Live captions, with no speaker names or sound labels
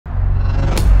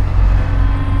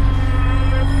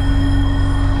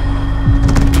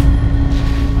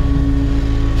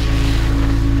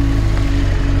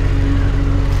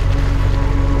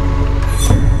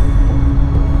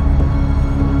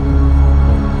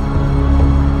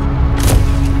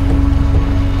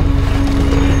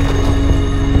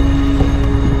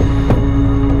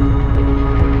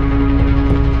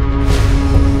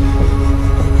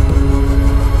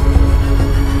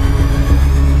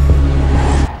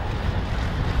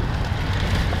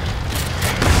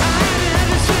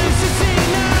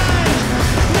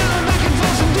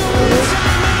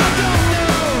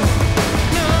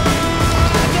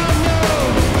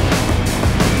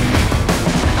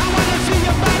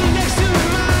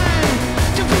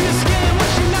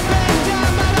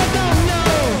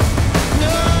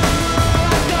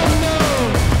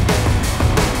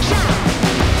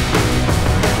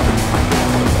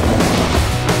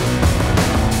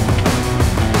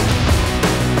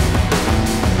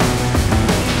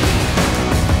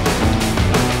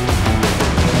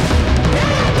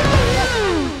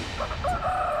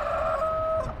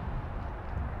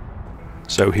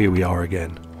So here we are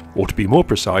again. Or to be more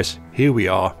precise, here we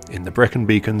are in the Brecon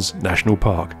Beacons National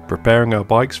Park, preparing our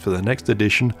bikes for the next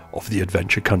edition of the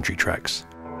Adventure Country Tracks.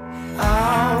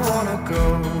 I wanna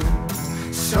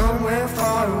go somewhere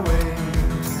far away.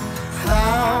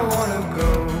 I wanna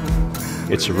go.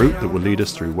 It's a route that will lead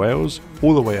us through Wales,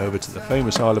 all the way over to the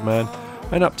famous Isle of Man,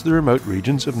 and up to the remote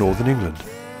regions of northern England.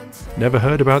 Never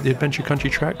heard about the Adventure Country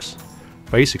Tracks?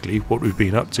 Basically, what we've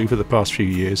been up to for the past few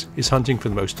years is hunting for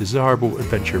the most desirable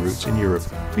adventure routes in Europe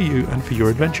for you and for your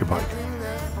adventure bike.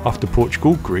 After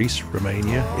Portugal, Greece,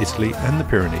 Romania, Italy and the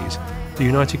Pyrenees, the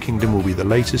United Kingdom will be the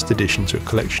latest addition to a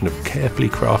collection of carefully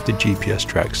crafted GPS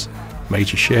tracks, made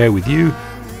to share with you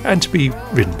and to be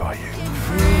ridden by you.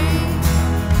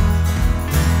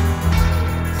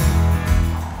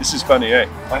 This is funny, eh?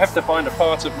 I have to find a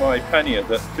part of my pannier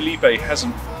that Felipe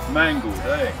hasn't mangled,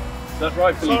 eh? Is that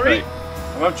right, Felipe? Sorry?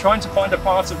 I'm trying to find a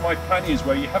part of my panniers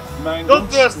where you haven't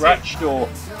mangled, scratched or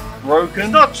broken.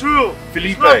 It's not true.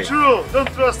 Felipe. It's not true. Don't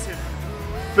trust him.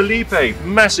 Felipe,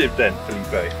 massive then,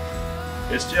 Felipe.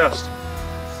 It's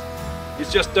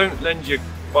just don't lend your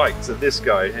bike to this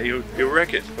guy. He'll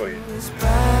wreck it for you.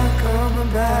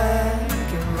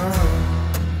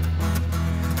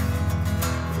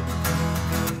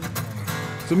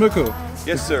 So Mirko,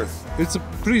 Yes, sir. it's a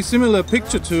pretty similar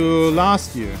picture to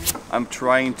last year. I'm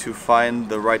trying to find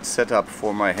the right setup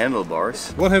for my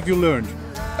handlebars. What have you learned?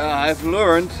 I've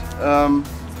learned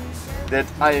that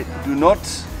I do not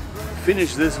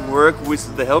finish this work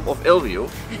with the help of Elvio.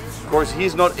 Of course,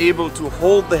 he's not able to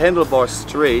hold the handlebars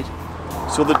straight,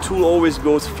 so the tool always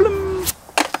goes flim.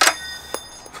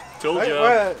 Told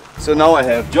you. So now I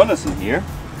have Jonathan here,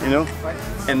 you know,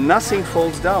 and nothing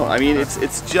falls down. I mean,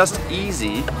 it's just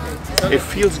easy. It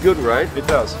feels good, right? It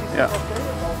does. Yeah.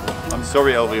 I'm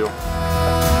sorry, Elvio.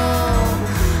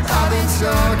 I've been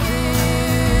talking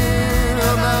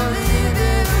about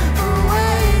leaving for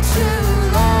way too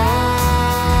long.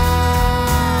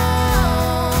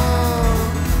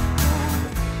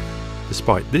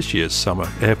 Despite this year's summer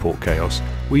airport chaos,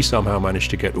 we somehow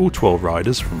managed to get all 12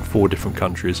 riders from 4 different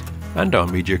countries and our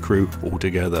media crew all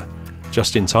together,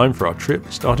 just in time for our trip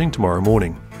starting tomorrow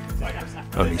morning.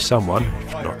 Only someone,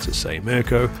 not to say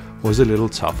Mirko, was a little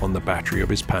tough on the battery of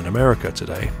his Pan America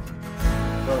today.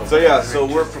 So yeah, so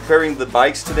we're preparing the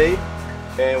bikes today,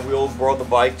 and we all brought the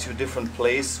bike to a different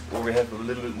place where we have a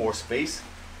little bit more space.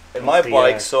 And my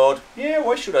bike thought, yeah,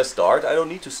 why should I start? I don't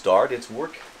need to start, it's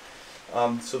work.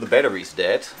 So the battery's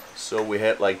dead. So we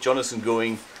had like Jonathan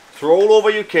going through all over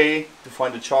UK to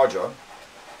find a charger.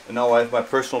 And now I have my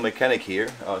personal mechanic here,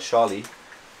 Charley.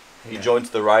 He joins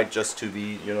the ride just to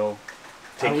be, you know,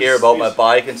 take care about my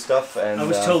bike and stuff. And I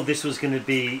was told this was going to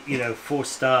be, you know,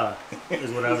 4-star, is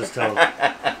what I was told.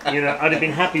 You know, I'd have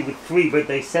been happy with 3, but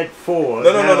they said 4.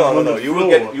 No. You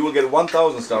will get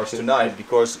 1,000 stars tonight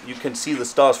because you can see the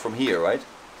stars from here, right?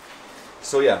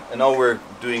 So yeah, and now we're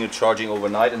doing a charging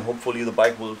overnight, and hopefully the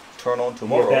bike will turn on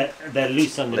tomorrow. Yeah, they're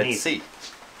loose underneath. Let's see.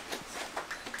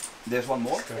 There's one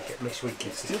more. Make sure we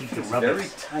keep the It's rubber. very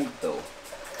tight though.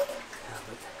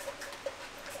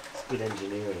 It's good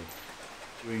engineering.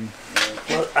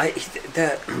 Well,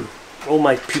 all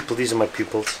my pupils, these are my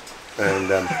pupils,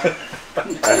 and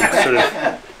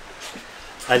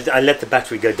I let the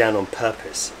battery go down on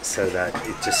purpose so that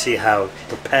to see how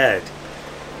prepared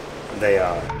they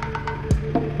are.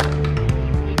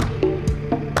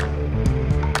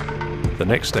 The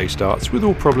next day starts with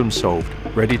all problems solved,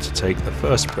 ready to take the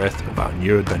first breath of our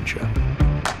new adventure.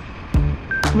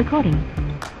 Recording.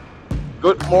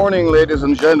 Good morning, ladies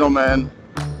and gentlemen,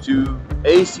 to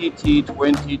ACT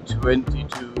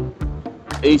 2022,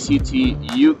 ACT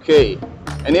UK.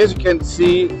 And as you can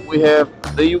see, we have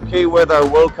the UK weather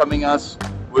welcoming us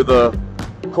with a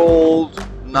cold,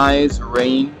 nice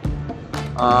rain.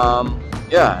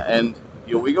 Yeah, and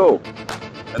here we go.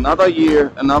 Another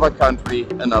year, another country,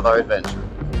 another adventure.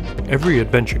 Every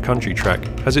adventure country track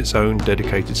has its own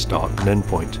dedicated start and end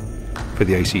point. For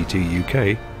the ACT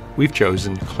UK, we've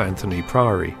chosen Llanthony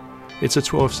Priory. It's a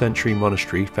 12th century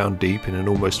monastery found deep in an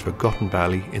almost forgotten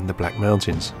valley in the Black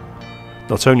Mountains.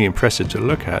 Not only impressive to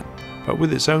look at, but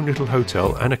with its own little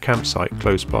hotel and a campsite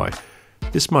close by,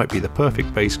 this might be the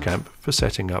perfect base camp for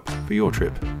setting up for your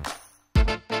trip.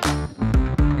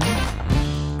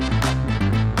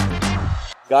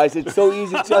 Guys, it's so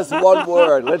easy, just one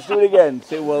word. Let's do it again.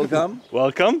 Say welcome.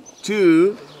 Welcome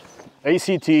To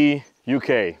ACT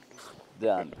UK.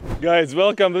 done. Guys,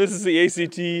 welcome. This is the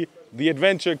ACT, the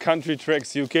Adventure Country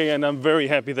Tracks UK, and I'm very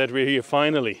happy that we're here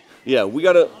finally. Yeah, we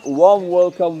got a warm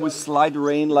welcome with slight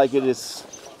rain like it is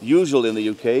usual in the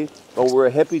UK, but we're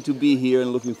happy to be here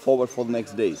and looking forward for the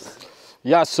next days.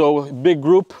 Yeah, so big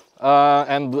group.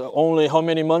 and only how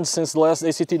many months since the last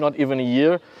ACT? Not even a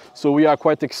year. So we are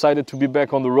quite excited to be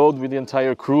back on the road with the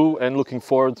entire crew and looking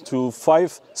forward to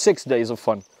 5-6 days of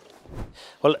fun.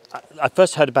 Well, I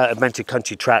first heard about adventure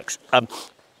country tracks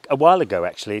a while ago.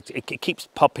 Actually, it keeps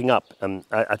popping up.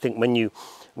 I think when you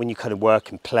kind of work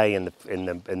and play in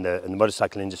the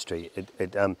motorcycle industry,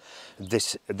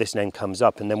 this name comes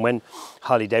up. And then when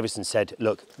Harley-Davidson said,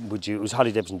 "Look, it was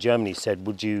Harley-Davidson Germany said,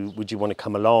 would you want to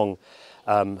come along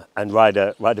and ride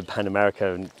a Pan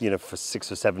America, and for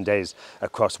 6 or 7 days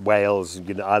across Wales,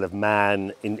 Isle of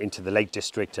Man, into the Lake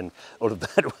District, and all of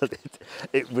that." Well,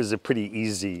 it was a pretty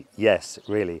easy yes,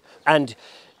 really. And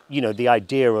the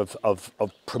idea of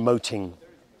promoting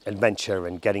adventure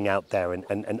and getting out there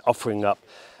and offering up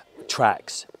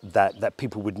tracks that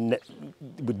people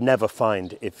would never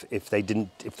find if they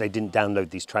didn't download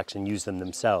these tracks and use them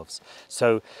themselves.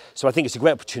 So I think it's a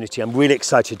great opportunity. I'm really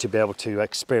excited to be able to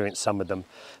experience some of them.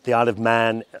 The Isle of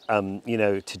Man,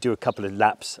 to do a couple of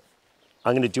laps.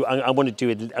 I'm going to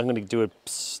do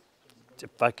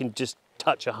if I can just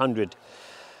touch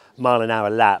 100-mile-an-hour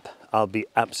lap, I'll be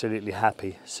absolutely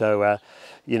happy. So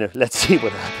let's see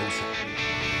what happens.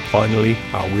 Finally,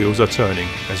 our wheels are turning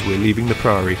as we're leaving the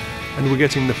Prairie, and we're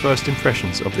getting the first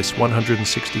impressions of this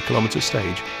 160-kilometre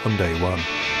stage on day one.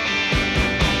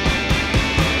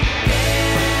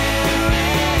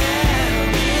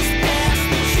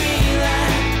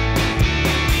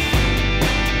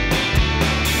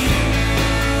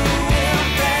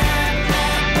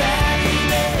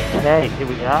 Okay, here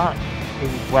we are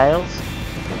in Wales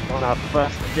on our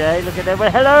first day. Look at them.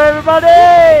 Hello,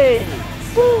 everybody!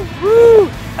 Woo, woo.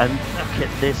 And look at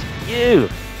this view.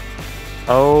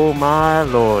 Oh my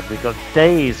lord, we've got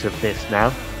days of this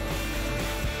now.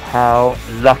 How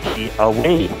lucky are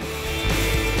we?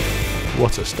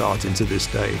 What a start into this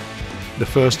day. The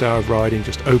first hour of riding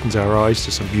just opens our eyes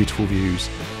to some beautiful views.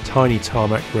 Tiny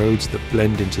tarmac roads that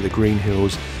blend into the green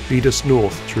hills lead us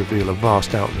north to reveal a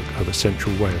vast outlook over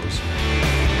central Wales.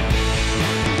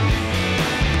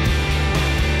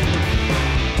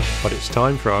 But it's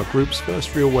time for our group's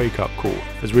first real wake-up call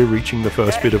as we're reaching the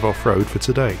first bit of off-road for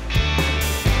today.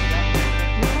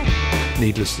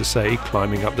 Needless to say,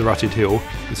 climbing up the rutted hill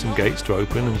with some gates to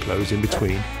open and close in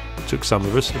between took some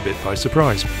of us a bit by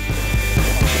surprise.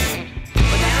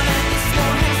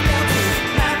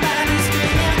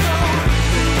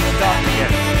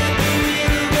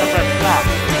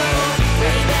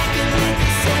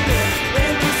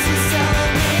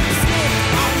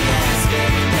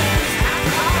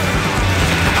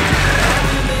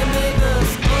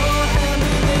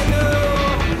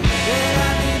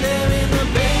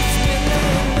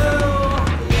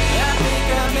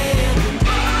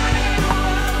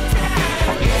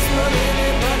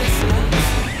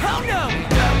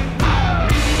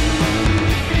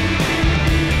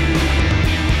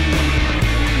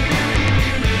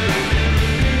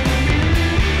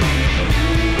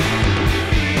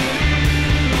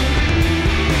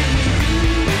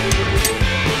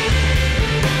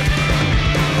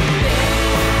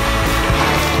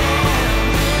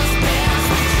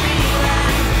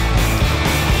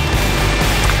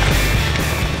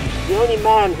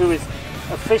 Man who is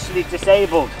officially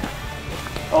disabled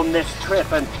on this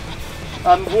trip, and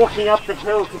I'm walking up the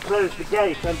hill to close the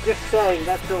gate. I'm just saying,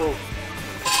 that's all.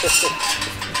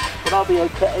 But I'll be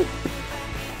okay.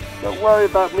 Don't worry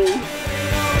about me.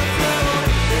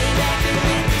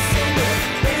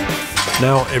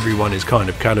 Now everyone is kind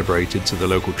of calibrated to the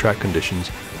local track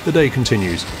conditions, the day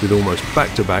continues with almost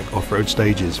back-to-back off-road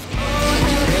stages.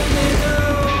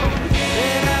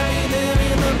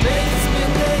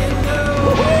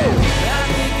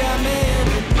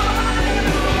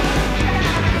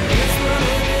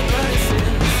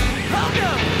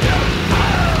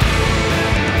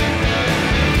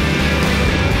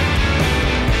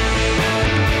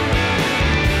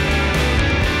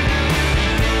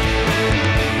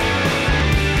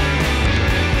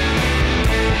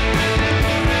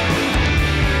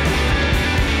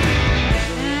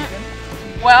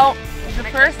 Well, the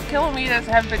first kilometers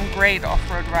have been great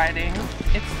off-road riding.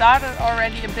 It started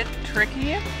already a bit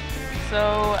tricky,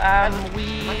 so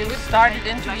we started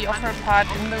into the off-road part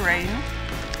in the rain,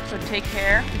 so take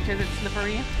care because it's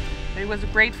slippery. It was a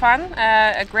great fun,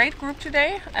 a great group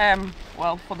today,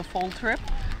 well, for the fall trip,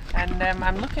 and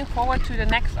I'm looking forward to the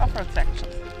next off-road section.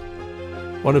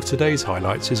 One of today's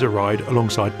highlights is a ride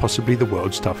alongside possibly the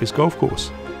world's toughest golf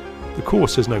course. The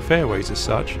course has no fairways as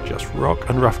such, just rock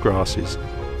and rough grasses.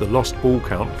 The lost ball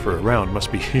count for a round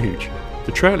must be huge.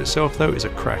 The trail itself though is a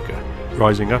cracker,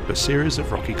 rising up a series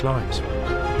of rocky climbs.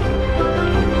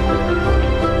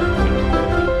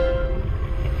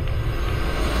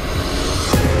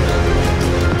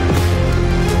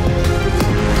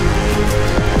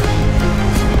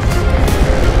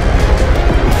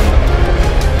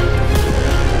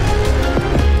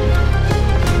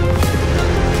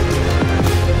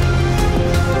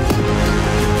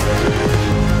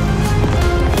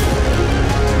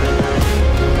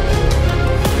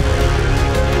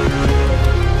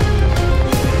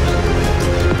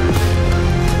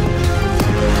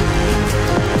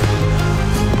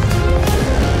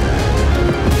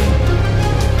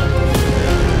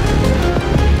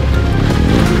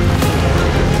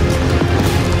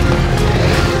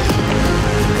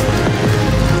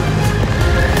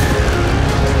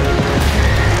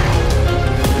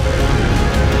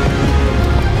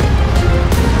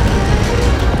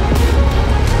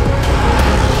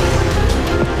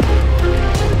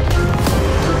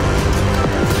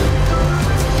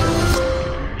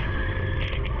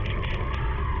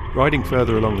 Riding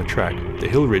further along the track, the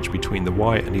hill ridge between the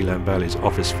Wye and Elam valleys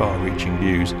offers far-reaching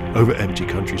views over empty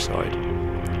countryside.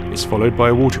 It's followed by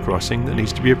a water crossing that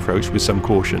needs to be approached with some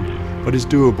caution, but is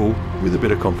doable with a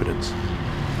bit of confidence.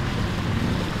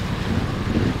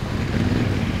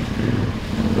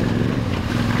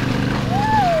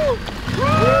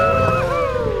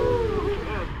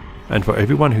 And for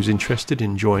everyone who's interested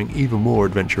in enjoying even more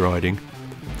adventure riding,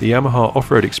 the Yamaha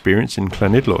off-road experience in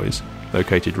Llanidloes,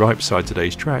 located right beside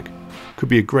today's track, could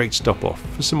be a great stop-off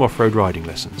for some off-road riding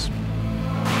lessons.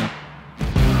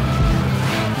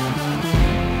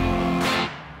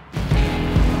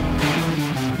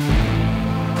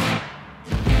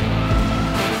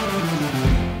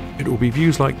 It will be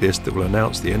views like this that will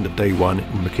announce the end of day one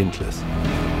in Machynlleth.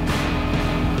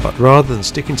 But rather than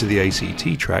sticking to the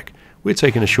ACT track, we're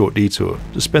taking a short detour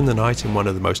to spend the night in one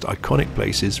of the most iconic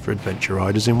places for adventure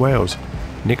riders in Wales,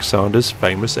 Nick Sanders'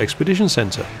 famous expedition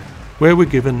centre, where we're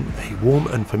given a warm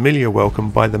and familiar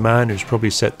welcome by the man who's probably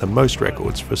set the most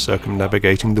records for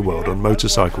circumnavigating the world on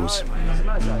motorcycles.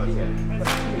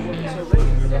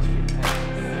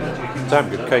 Damn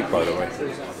good cake, by the way.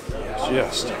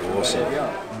 Just awesome.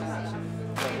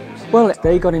 Well,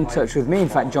 they got in touch with me. In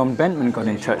fact, John Bentman got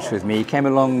in touch with me. He came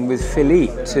along with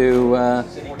Philippe to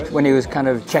when he was kind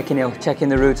of checking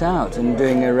the route out and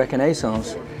doing a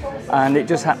reconnaissance. And it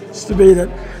just happens to be that,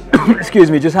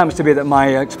 excuse me, just happens to be that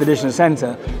my expedition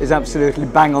centre is absolutely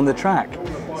bang on the track.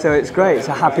 So it's great. It's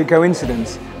a happy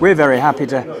coincidence. We're very happy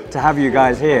to have you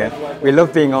guys here. We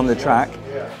love being on the track,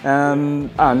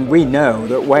 and we know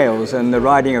that Wales and the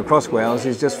riding across Wales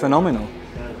is just phenomenal.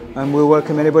 And we'll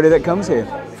welcome anybody that comes here.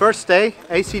 First day,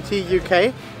 ACT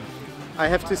UK. I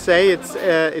have to say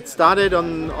it started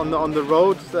on the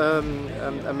road,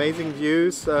 amazing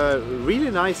views, really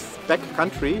nice back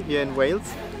country here in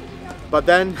Wales. But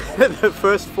then the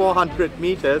first 400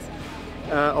 meters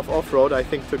of off-road I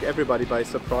think took everybody by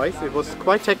surprise. It was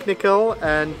quite technical,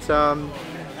 and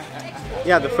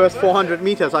yeah, the first 400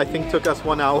 meters I think took us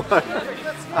 1 hour.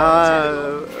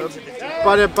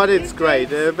 But it's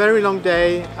great. A very long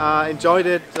day. Enjoyed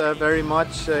it very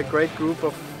much. A great group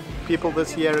of people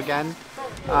this year again.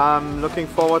 Looking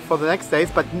forward for the next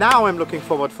days. But now I'm looking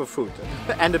forward for food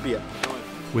and a beer.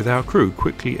 With our crew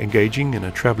quickly engaging in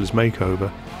a traveller's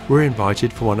makeover, we're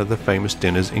invited for one of the famous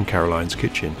dinners in Caroline's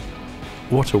kitchen.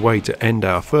 What a way to end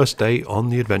our first day on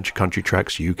the Adventure Country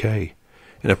Tracks UK,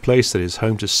 in a place that is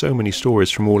home to so many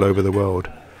stories from all over the world.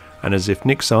 And as if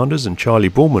Nick Sanders and Charley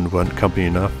Boorman weren't company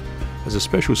enough, as a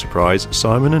special surprise,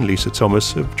 Simon and Lisa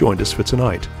Thomas have joined us for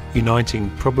tonight,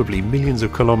 uniting probably millions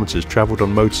of kilometres travelled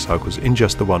on motorcycles in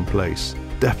just the one place.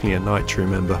 Definitely a night to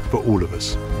remember for all of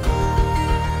us.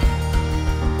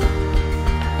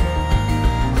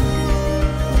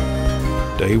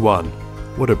 Day 1.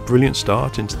 What a brilliant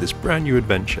start into this brand new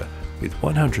adventure, with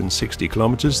 160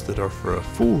 kilometres that offer a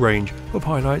full range of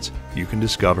highlights you can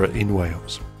discover in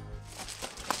Wales.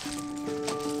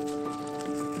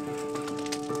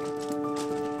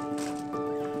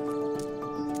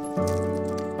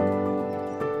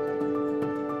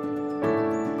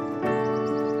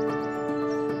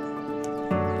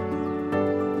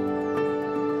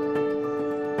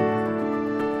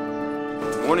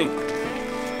 Morning.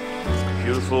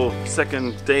 Beautiful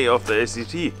second day of the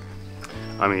ACT.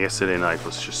 I mean, yesterday night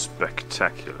was just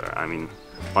spectacular. I mean,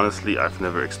 honestly, I've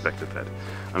never expected that.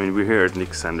 I mean, we're here at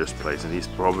Nick Sanders' place, and he's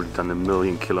probably done 1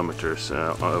 million kilometers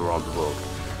around the world.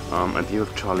 And you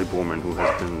have Charley Boorman, who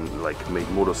has been made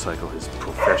motorcycle his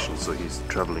profession, so he's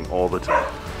traveling all the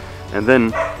time. And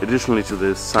then, additionally to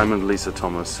this, Simon and Lisa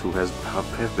Thomas, who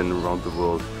have been around the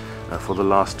world for the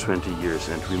last 20 years,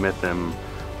 and we met them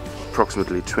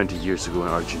approximately 20 years ago in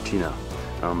Argentina.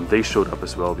 They showed up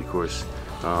as well because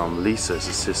Lisa is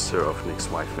a sister of Nick's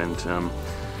wife, and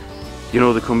you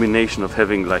know, the combination of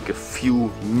having like a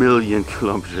few million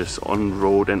kilometers on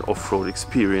road and off-road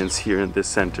experience here in this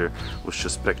center was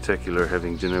just spectacular.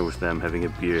 Having dinner with them, having a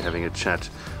beer, having a chat,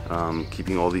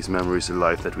 keeping all these memories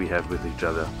alive that we have with each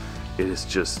other. It is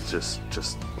just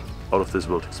out of this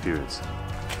world experience.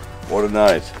 What a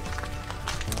night.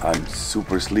 I'm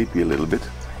super sleepy a little bit,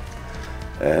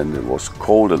 and it was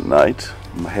cold at night.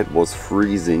 My head was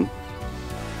freezing,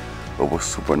 but it was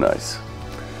super nice.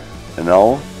 And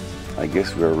now I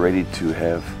guess we're ready to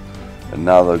have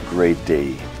another great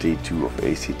day, day 2 of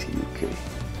ACT UK.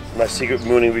 My secret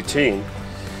morning routine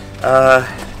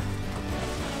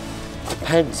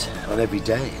depends on every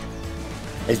day.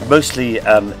 It's mostly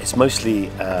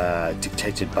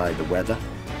dictated by the weather.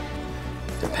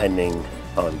 Depending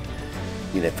on,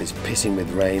 you know, if it's pissing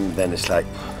with rain, then it's like,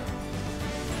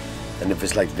 and if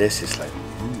it's like this, it's like,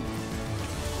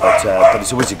 but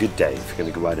it's always a good day if you're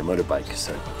going to go ride a motorbike.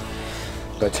 So,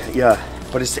 but yeah,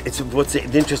 but what's the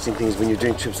interesting thing is when you're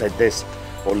doing trips like this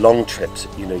or long trips,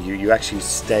 you know, you actually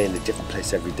stay in a different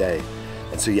place every day,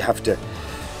 and so you have to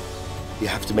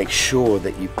make sure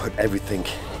that you put everything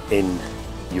in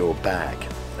your bag.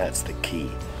 That's the key.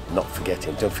 Not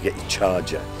forgetting. Don't forget your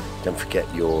charger. Don't forget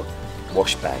your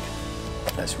wash bag.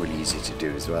 That's really easy to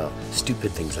do as well.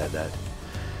 Stupid things like that.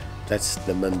 That's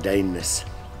the mundaneness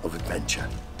of adventure.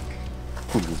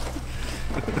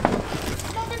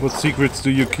 What secrets do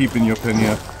you keep in your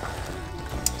pannier?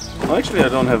 Well, actually, I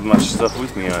don't have much stuff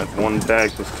with me. I have one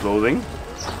bag with clothing,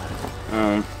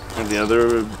 and the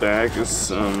other bag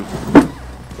is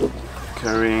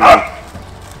carrying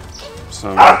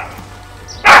some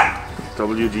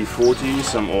WD-40,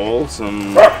 some oil,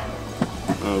 some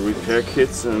repair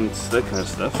kits, and that kind of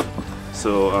stuff.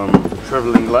 So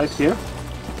traveling light here.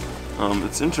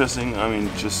 It's interesting. I mean,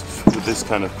 just with this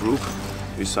kind of group,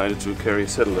 we decided to carry a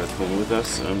satellite phone with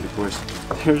us because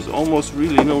there's almost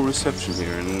really no reception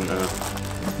here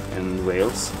in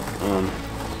Wales.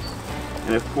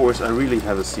 And of course, I really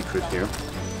have a secret here.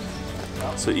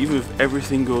 So even if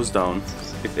everything goes down,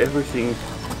 if everything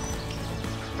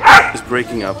is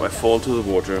breaking up, I fall to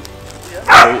the water,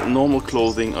 all normal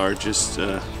clothing are just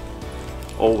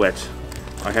all wet.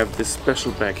 I have this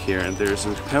special bag here, and there's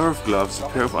a pair of gloves, a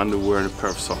pair of underwear, and a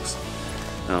pair of socks.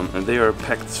 And they are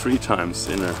packed 3 times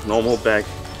in a normal bag,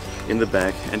 in the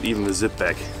bag, and even the zip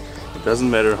bag. It doesn't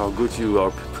matter how good you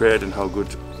are prepared and how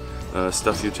good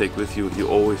stuff you take with you, you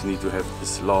always need to have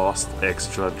this last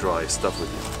extra dry stuff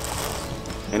with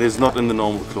you. And it's not in the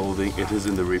normal clothing, it is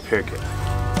in the repair kit.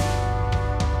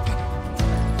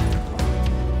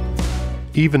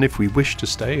 Even if we wish to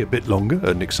stay a bit longer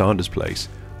at Nixander's place,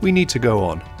 we need to go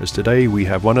on, as today we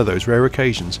have one of those rare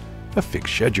occasions, a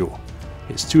fixed schedule.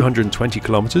 It's 220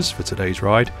 kilometres for today's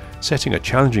ride, setting a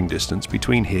challenging distance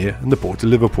between here and the port of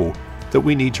Liverpool that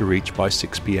we need to reach by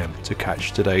 6 PM to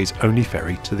catch today's only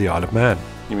ferry to the Isle of Man.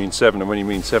 You mean 7, and when you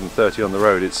mean 7:30 on the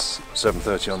road, it's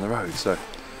 7:30 on the road, so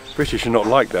British are not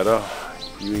like that, are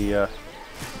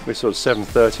we're sort of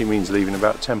 7:30 means leaving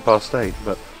about 10 past 8,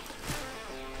 but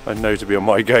I know to be on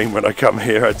my game when I come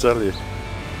here, I tell you.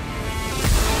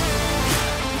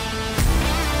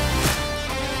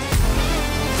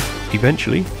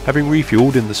 Eventually, having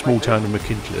refueled in the small town of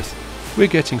Machynlleth, we're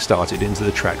getting started into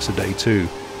the tracks of day 2.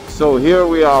 So here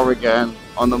we are again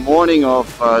on the morning of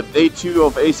day 2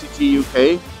 of ACT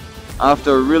UK,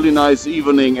 after a really nice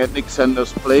evening at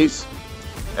Nixander's place,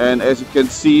 and as you can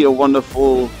see, a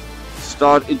wonderful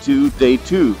start into day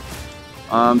 2.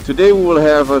 Today we will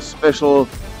have a special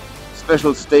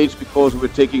stage because we're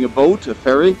taking a boat, a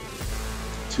ferry,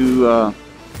 to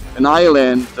an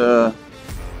island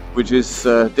which is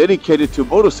dedicated to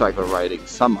motorcycle riding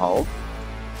somehow,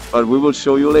 but we will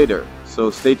show you later,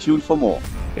 so stay tuned for more.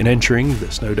 In entering the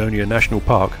Snowdonia National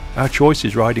Park, our choice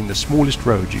is riding the smallest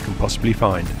road you can possibly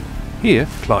find, here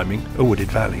climbing a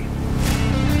wooded valley.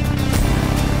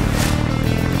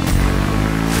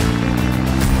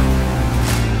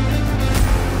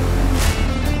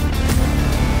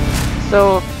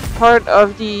 So part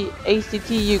of the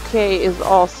ACT UK is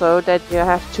also that you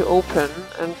have to open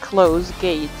and close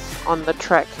gates on the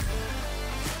track.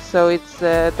 So it's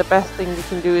the best thing you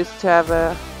can do is to have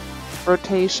a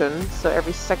rotation, so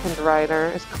every second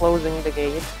rider is closing the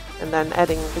gate and then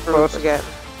adding the group again.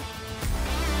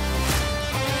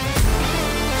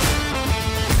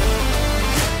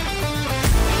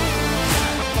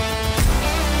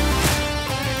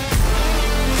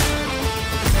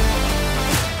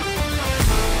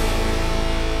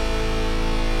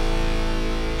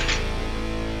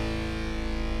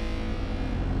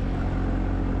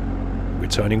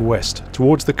 Turning west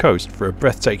towards the coast for a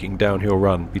breathtaking downhill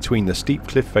run between the steep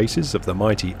cliff faces of the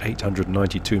mighty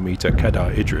 892-metre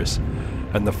Cadair Idris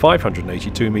and the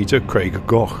 582-metre Craig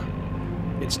Goch.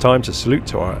 It's time to salute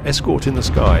to our escort in the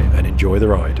sky and enjoy the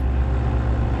ride.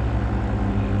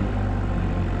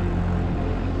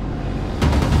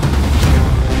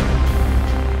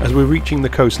 As we're reaching the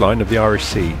coastline of the Irish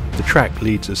Sea, the track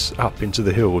leads us up into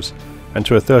the hills and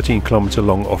to a 13-kilometre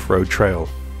long off-road trail,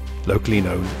 locally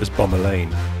known as Bomber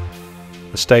Lane.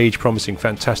 A stage promising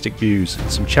fantastic views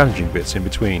and some challenging bits in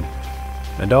between.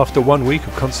 And after 1 week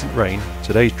of constant rain,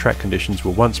 today's track conditions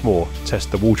will once more test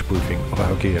the waterproofing of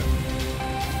our gear.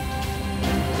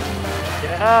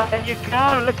 Yeah, there you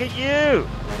go, look at you!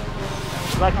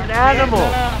 Like an animal!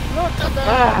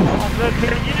 Look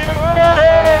at you!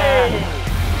 Hey!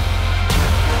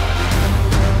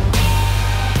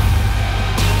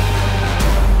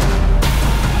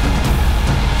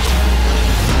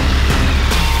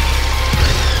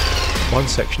 one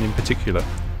section in particular,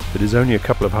 that is only a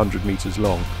couple of 100 metres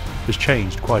long, has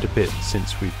changed quite a bit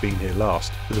since we've been here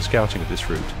last for the scouting of this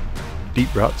route.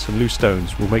 Deep ruts and loose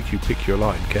stones will make you pick your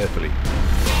line carefully.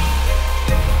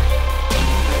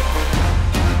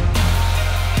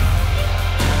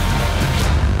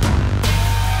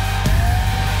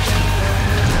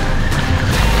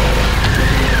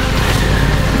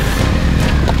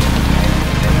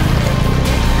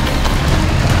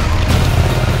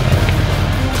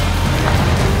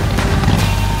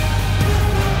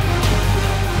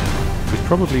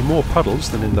 Probably more puddles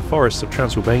than in the forests of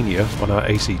Transylvania on our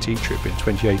ACT trip in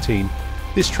 2018,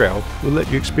 this trail will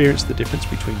let you experience the difference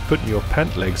between putting your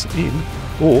pant legs in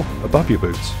or above your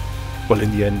boots. Well,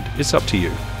 in the end, it's up to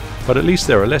you, but at least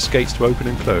there are less gates to open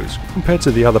and close compared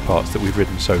to the other parts that we've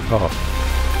ridden so far.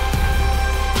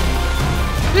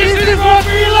 This is what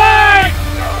we like!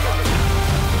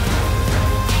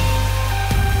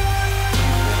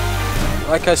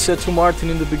 Like I said to Martin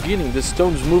in the beginning, the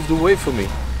stones moved away from me.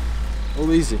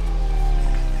 All easy.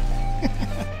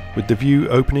 With the view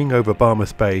opening over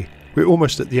Barmouth Bay, we're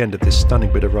almost at the end of this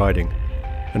stunning bit of riding,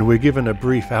 and we're given a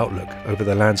brief outlook over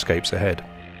the landscapes ahead.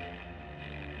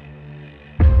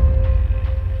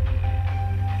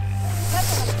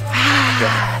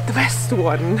 The best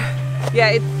one.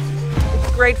 Yeah,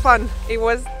 it's great fun. It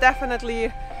was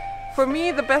definitely, for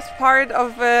me, the best part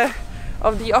of the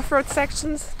off-road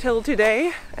sections till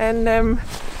today, and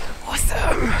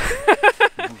awesome.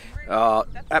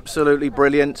 Absolutely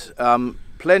brilliant.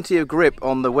 Plenty of grip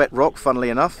on the wet rock, funnily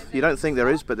enough. You don't think there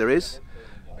is, but there is.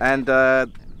 And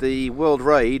the World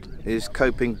Raid is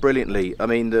coping brilliantly. I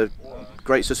mean, the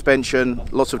great suspension,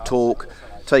 lots of torque,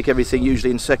 take everything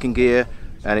usually in second gear,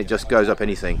 and it just goes up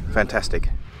anything. Fantastic.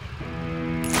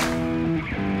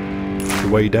 The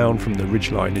way down from the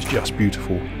ridgeline is just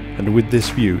beautiful, and with this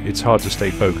view, it's hard to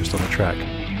stay focused on the track.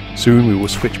 Soon we will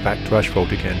switch back to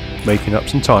asphalt again, making up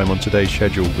some time on today's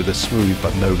schedule with a smooth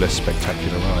but no less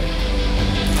spectacular ride.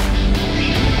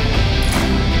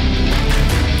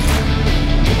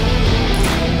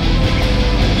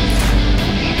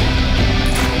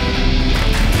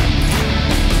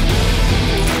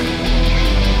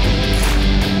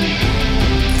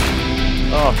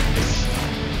 Oh,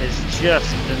 this is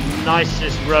just the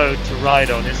nicest road to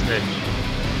ride on, isn't it?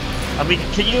 I mean,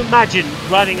 can you imagine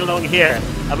riding along here?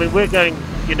 I mean, we're going,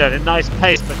 you know, at a nice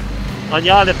pace, but on the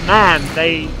Isle of Man,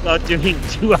 they are doing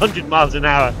 200 miles an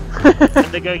hour. And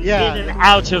they're going in and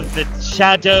out of the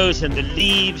shadows and the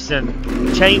leaves and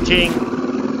changing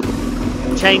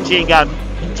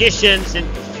conditions and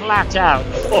flat out.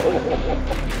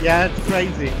 Yeah, it's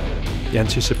crazy. The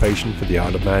anticipation for the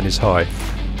Isle of Man is high,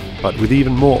 but with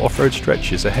even more off-road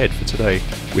stretches ahead for today,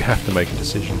 we have to make a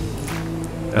decision.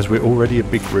 As we're already a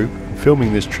big group, and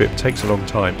filming this trip takes a long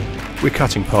time, we're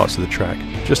cutting parts of the track,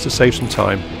 just to save some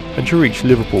time and to reach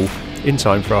Liverpool in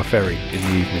time for our ferry in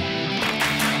the evening.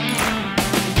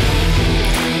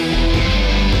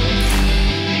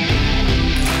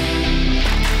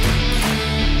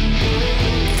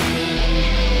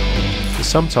 The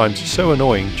sometimes so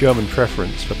annoying German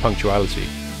preference for punctuality,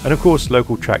 and of course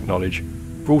local track knowledge,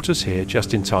 brought us here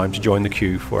just in time to join the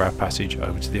queue for our passage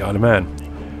over to the Isle of Man.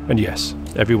 And yes,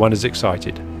 everyone is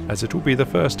excited, as it will be the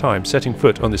first time setting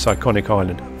foot on this iconic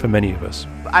island for many of us.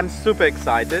 I'm super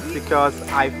excited because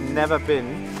I've never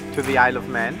been to the Isle of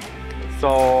Man,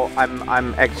 so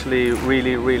I'm actually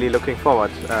really looking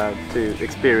forward to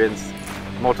experience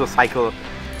motorcycle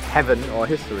heaven or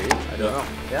history. I don't know.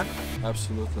 Yeah,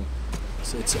 absolutely.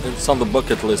 It's on the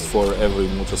bucket list for every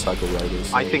motorcycle rider.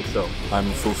 So I think so.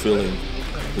 I'm fulfilling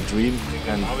the dream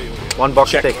and one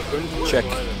box check. tick. Check.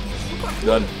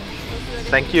 Done.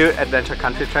 Thank you, Adventure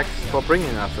Country Tracks, for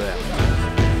bringing us there.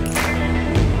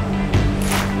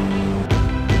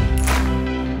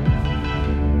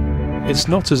 It's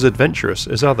not as adventurous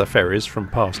as other ferries from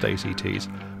past ACTs,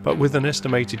 but with an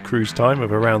estimated cruise time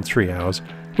of around 3 hours,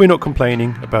 we're not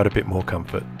complaining about a bit more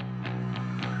comfort.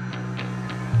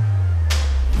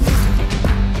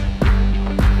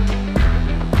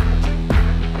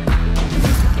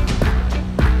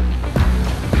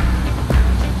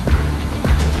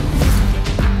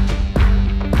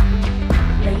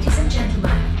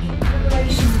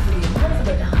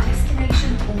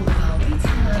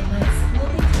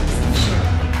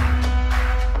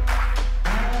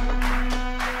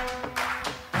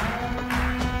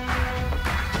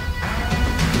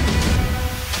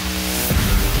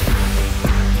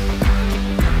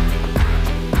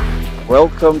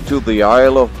 Welcome to the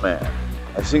Isle of Man.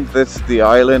 I think that's the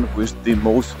island with the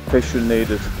most passionate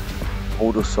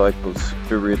motorcycle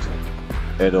spirit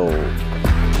at all.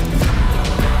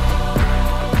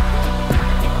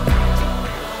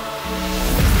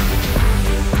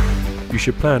 You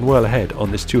should plan well ahead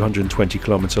on this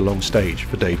 220km long stage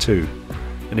for day 2.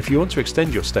 And if you want to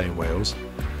extend your stay in Wales,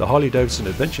 the Harley-Davidson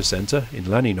Adventure Centre in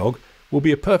Llanhinog will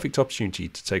be a perfect opportunity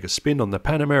to take a spin on the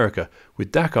Pan America with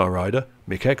Dakar rider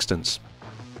Mick Extance.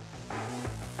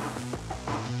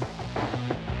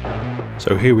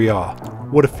 So here we are.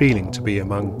 What a feeling to be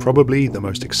among probably the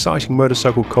most exciting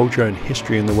motorcycle culture and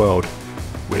history in the world.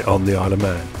 We're on the Isle of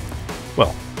Man.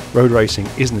 Well, road racing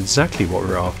isn't exactly what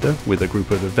we're after with a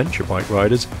group of adventure bike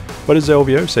riders, but as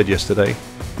Elvio said yesterday,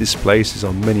 this place is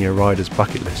on many a rider's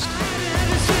bucket list.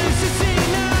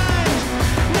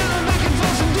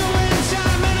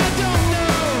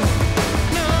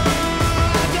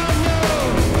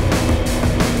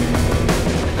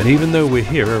 And even though we're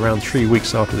here around 3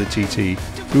 weeks after the TT,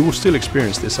 we will still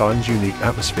experience this island's unique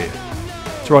atmosphere.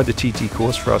 To ride the TT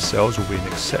course for ourselves will be an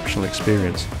exceptional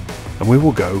experience, and we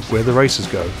will go where the racers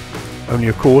go, only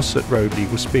of course at road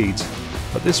legal speeds.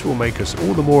 But this will make us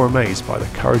all the more amazed by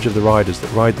the courage of the riders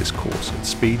that ride this course at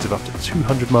speeds of up to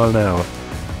 200 miles an hour,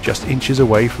 just inches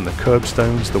away from the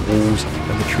curbstones, the walls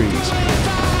and the trees.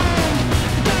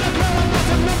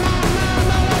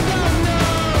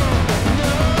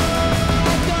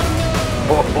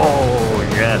 Oh,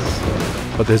 yes.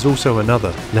 But there's also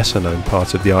another, lesser known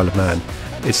part of the Isle of Man.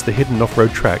 It's the hidden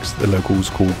off-road tracks that the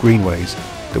locals call greenways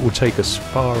that will take us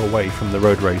far away from the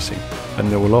road racing,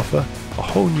 and they will offer a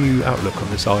whole new outlook on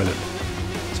this island.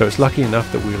 So it's lucky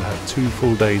enough that we will have 2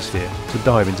 full days here to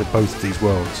dive into both of these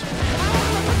worlds.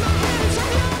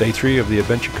 Day 3 of the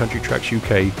Adventure Country Tracks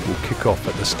UK will kick off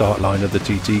at the start line of the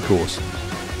TT course,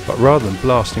 but rather than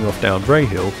blasting off down Bray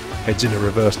Hill, heads in a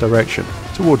reverse direction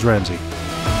towards Ramsey.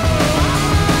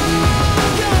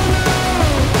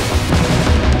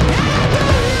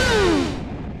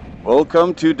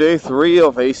 Welcome to day 3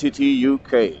 of ACT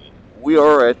UK. We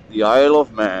are at the Isle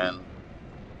of Man,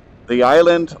 the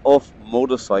island of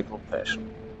motorcycle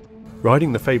passion.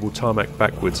 Riding the fabled tarmac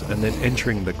backwards and then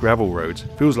entering the gravel roads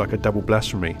feels like a double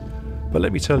blasphemy, but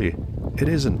let me tell you, it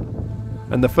isn't.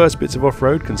 And the first bits of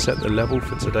off-road can set the level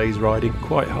for today's riding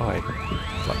quite high,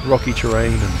 like rocky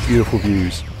terrain and beautiful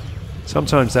views.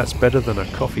 Sometimes that's better than a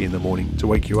coffee in the morning to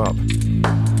wake you up.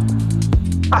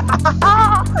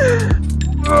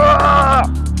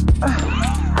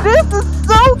 This is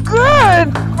so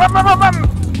good!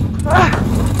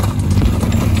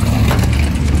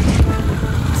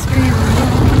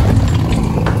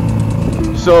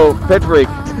 So, Patrick.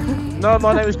 No,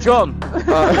 my name is John.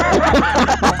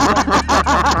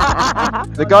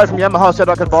 The guy from Yamaha said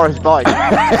I could borrow his bike.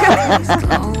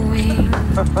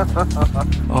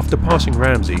 After passing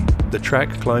Ramsey, the track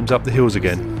climbs up the hills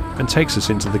again and takes us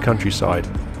into the countryside,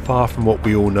 far from what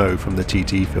we all know from the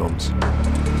TT films.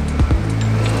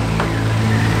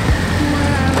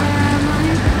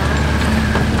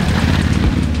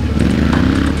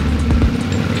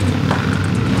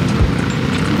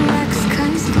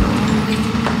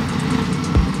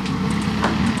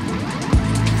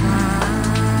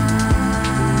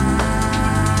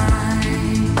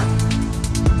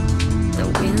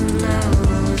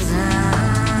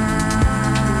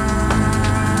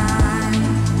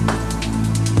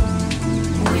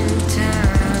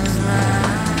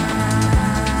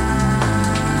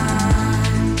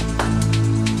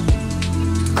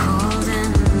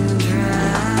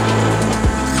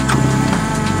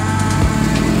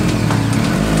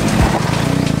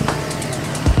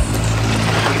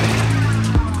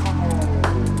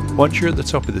 Once you're at the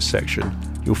top of this section,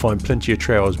 you'll find plenty of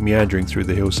trails meandering through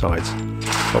the hillsides.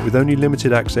 But with only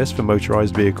limited access for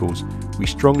motorised vehicles, we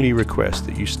strongly request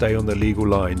that you stay on the legal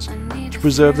lines to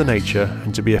preserve the nature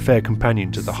and to be a fair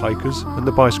companion to the hikers and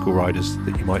the bicycle riders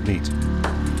that you might meet.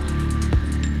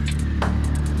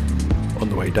 On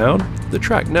the way down, the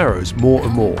track narrows more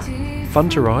and more. Fun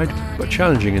to ride, but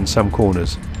challenging in some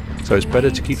corners, so it's better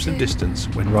to keep some distance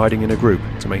when riding in a group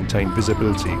to maintain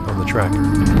visibility on the track.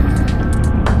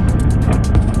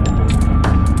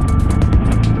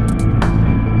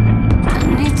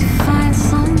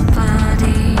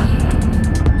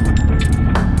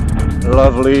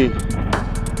 Lovely.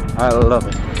 I love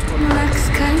it.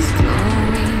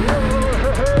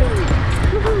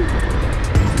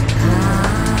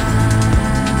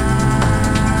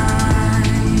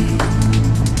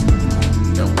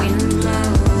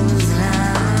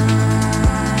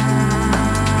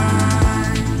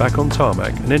 Back on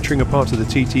tarmac and entering a part of the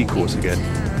TT course again,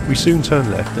 we soon turn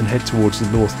left and head towards the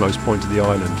northmost point of the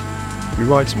island. We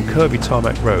ride some curvy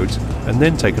tarmac roads and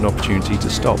then take an opportunity to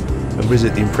stop and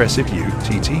visit the impressive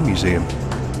UTT Museum.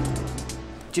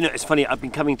 Do you know, it's funny, I've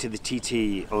been coming to the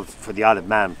TT, or for the Isle of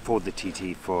Man, for the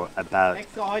TT for about,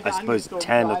 I suppose,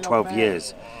 10 or 12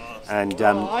 years. And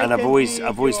I've always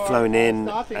flown in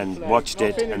and watched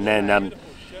it, and then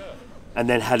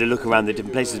had a look around the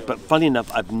different places. But funny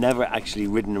enough, I've never actually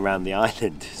ridden around the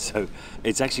island, so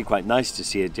it's actually quite nice to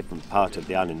see a different part of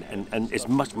the island, and it's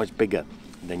much, much bigger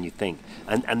than you think.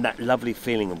 And that lovely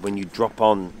feeling of when you drop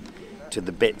on to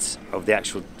the bits of the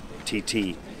actual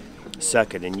TT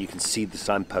circuit, and you can see the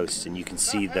signposts, and you can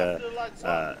see the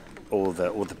all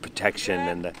the protection,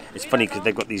 and it's funny because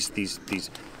they've got these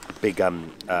big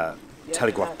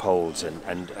telegraph poles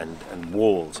and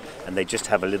walls, and they just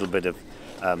have a little bit of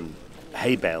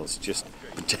hay bales just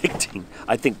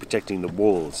protecting the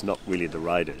walls, not really the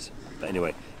riders. But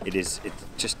anyway, it's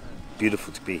just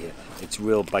beautiful to be here. It's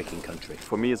real biking country.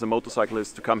 For me as a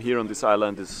motorcyclist, to come here on this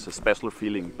island is a special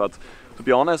feeling. But to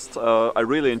be honest, I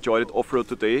really enjoyed it off-road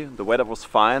today. The weather was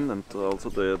fine, and also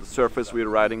the surface we were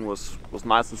riding was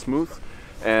nice and smooth.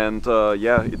 And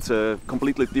yeah, it's a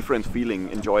completely different feeling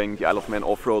enjoying the Isle of Man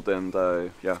off-road, and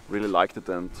yeah, really liked it,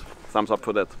 and thumbs up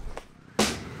for that.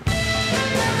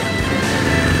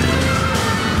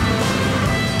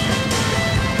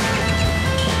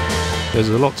 There's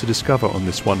a lot to discover on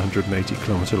this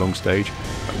 180km long stage,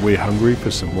 and we're hungry for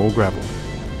some more gravel.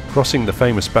 Crossing the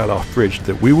famous Ballaugh Bridge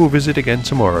that we will visit again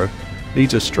tomorrow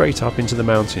leads us straight up into the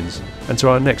mountains and to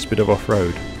our next bit of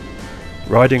off-road.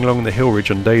 Riding along the hill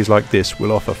ridge on days like this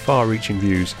will offer far-reaching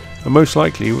views, and most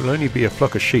likely it will only be a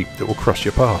flock of sheep that will cross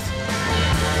your path.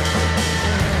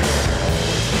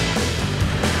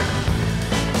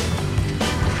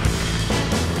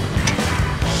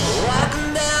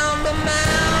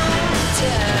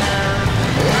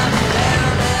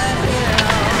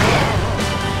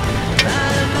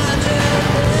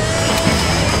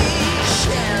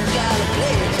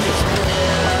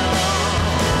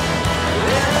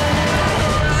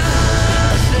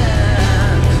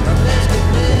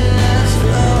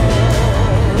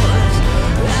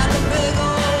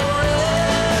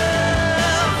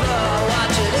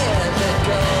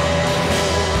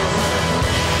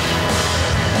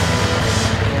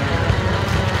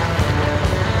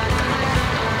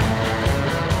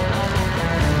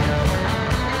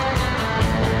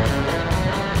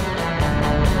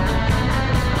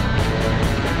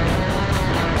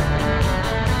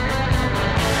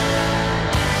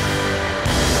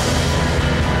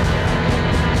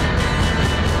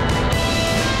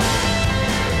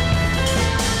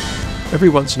 Every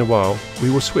once in a while,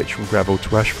 we will switch from gravel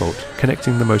to asphalt,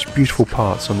 connecting the most beautiful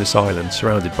parts on this island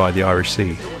surrounded by the Irish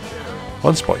Sea.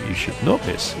 One spot you should not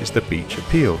miss is the beach at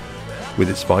Peel, with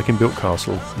its Viking-built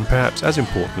castle and perhaps as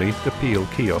importantly the Peel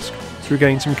kiosk, to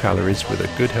regain some calories with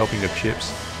a good helping of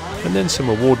chips and then some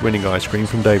award-winning ice cream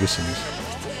from Davidson's.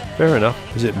 Fair enough,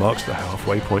 as it marks the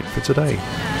halfway point for today.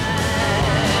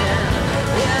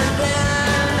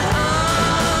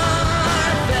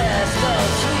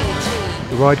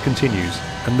 The ride continues,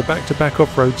 and the back-to-back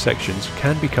off-road sections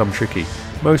can become tricky,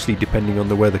 mostly depending on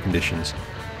the weather conditions.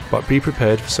 But be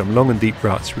prepared for some long and deep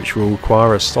ruts which will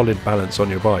require a solid balance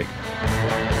on your bike.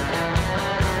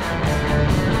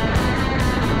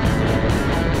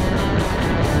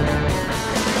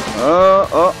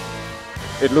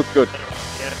 It looked good.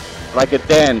 Like a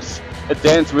dance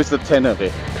with the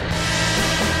Tenere.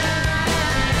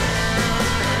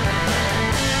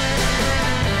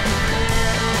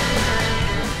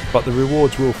 But the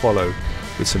rewards will follow,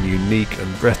 with some unique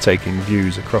and breathtaking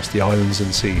views across the islands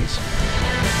and seas.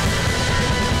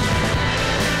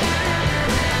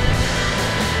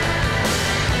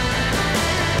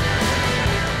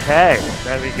 Okay,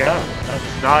 there we go.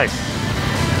 That's nice.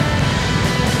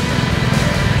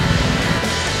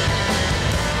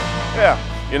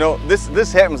 Yeah, you know,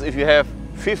 this happens if you have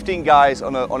 15 guys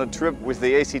on a trip with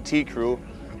the ACT crew.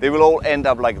 They will all end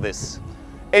up like this.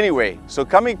 Anyway, so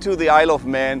coming to the Isle of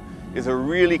Man is a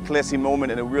really classy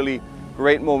moment and a really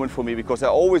great moment for me because I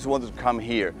always wanted to come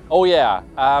here. Oh yeah,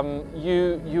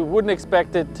 you wouldn't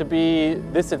expect it to be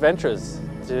this adventurous,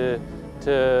 to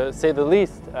say the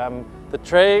least.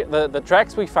 The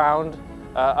tracks we found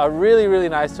are really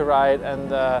nice to ride,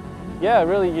 and yeah,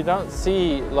 really you don't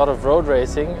see a lot of road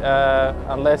racing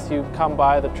unless you come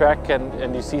by the track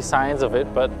and you see signs of it.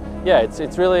 But yeah,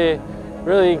 it's really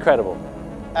incredible.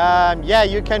 Yeah,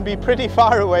 you can be pretty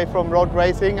far away from road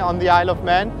racing on the Isle of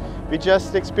Man. We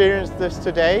just experienced this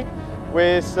today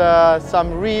with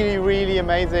some really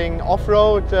amazing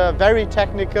off-road, very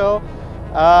technical.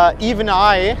 Even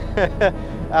I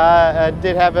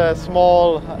did have a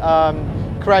small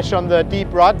crash on the deep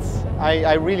ruts.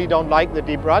 I really don't like the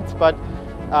deep ruts, but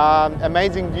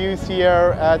amazing views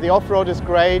here. The off-road is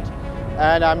great.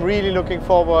 and I'm really looking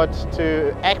forward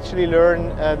to actually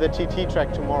learn the TT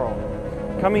track tomorrow.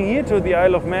 Coming here to the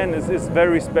Isle of Man is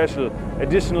very special.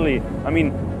 Additionally, I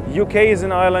mean, UK is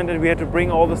an island and we had to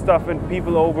bring all the stuff and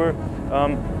people over.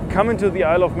 Coming to the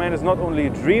Isle of Man is not only a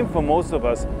dream for most of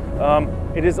us,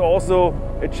 it is also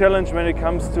a challenge when it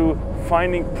comes to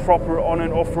finding proper on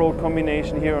and off-road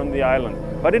combination here on the island.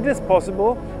 But it is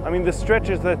possible. I mean, the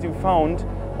stretches that you found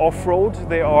off-road,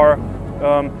 they are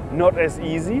not as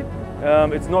easy.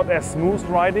 It's not as smooth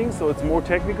riding, so it's more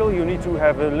technical. You need to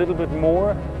have a little bit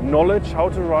more knowledge how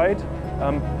to ride.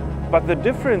 But the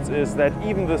difference is that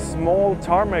even the small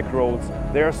tarmac roads,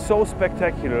 they are so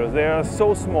spectacular, they are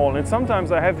so small, and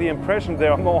sometimes I have the impression they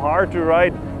are more hard to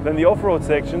ride than the off-road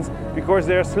sections because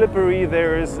they are slippery,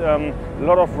 there is a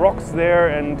lot of rocks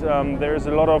there, and there is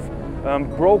a lot of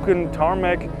broken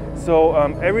tarmac, so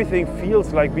everything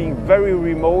feels like being very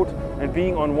remote and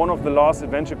being on one of the last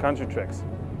adventure country tracks.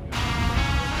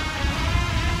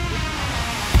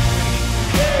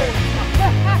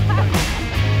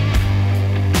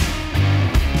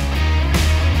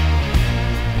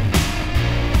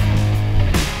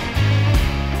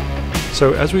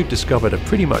 So as we've discovered a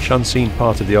pretty much unseen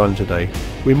part of the island today,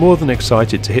 we're more than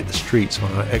excited to hit the streets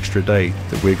on our extra day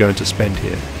that we're going to spend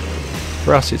here.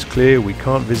 For us it's clear we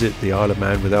can't visit the Isle of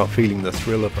Man without feeling the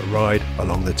thrill of a ride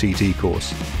along the TT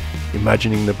course,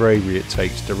 imagining the bravery it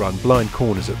takes to run blind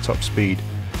corners at top speed,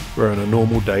 where on a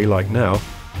normal day like now,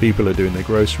 people are doing their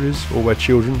groceries or where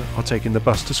children are taking the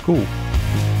bus to school.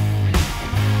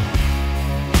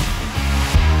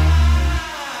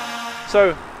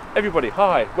 So everybody,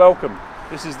 hi, welcome.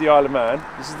 This is the Isle of Man,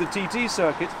 this is the TT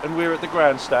circuit, and we're at the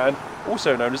grandstand,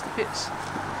 also known as the pits,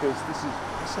 because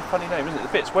it's a funny name, isn't it? The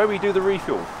pits, where we do the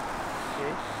refuel.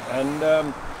 Okay.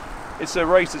 And it's a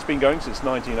race that's been going since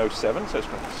 1907, so it's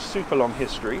got a super long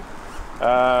history.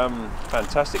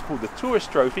 Fantastic, called the Tourist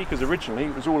Trophy, because originally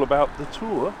it was all about the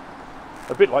tour.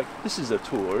 A bit like, this is a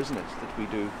tour, isn't it, that we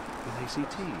do with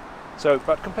ACT. So,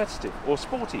 but competitive, or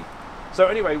sporty. So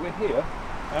anyway, we're here.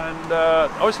 And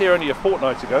I was here only a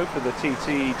fortnight ago for the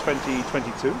TT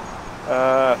 2022,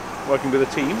 working with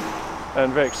a team,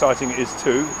 and very exciting it is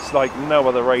too. It's like no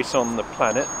other race on the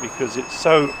planet because it's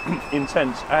so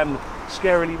intense and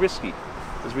scarily risky,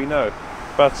 as we know.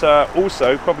 But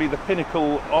also probably the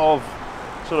pinnacle of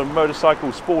sort of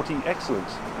motorcycle sporty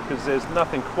excellence, because there's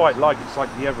nothing quite like it. It's like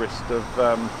the Everest of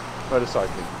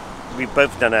motorcycling. We've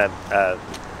both done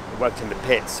worked in the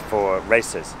pits for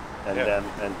races,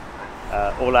 and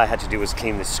all I had to do was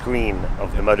clean the screen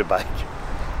of the motorbike,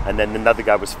 and then another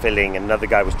guy was filling, and another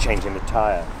guy was changing the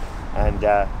tyre, and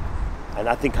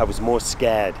I think I was more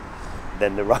scared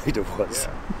than the rider was,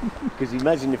 because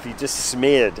imagine if you just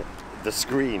smeared the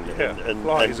screen and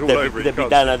flies all over it. They'd be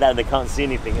down like that and they can't see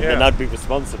anything, and then I'd be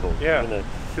responsible. Yeah,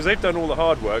 because they've done all the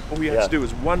hard work. All you had to do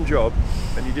was one job,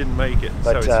 and you didn't make it.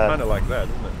 But, so it's kind of like that,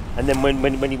 isn't it? And then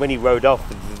when he rode off,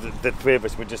 the three of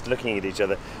us were just looking at each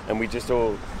other, and we just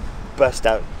all burst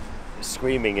out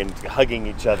screaming and hugging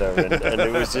each other, and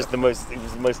it was just the most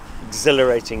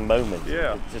exhilarating moment.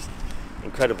 Yeah, just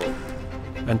incredible.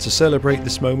 And to celebrate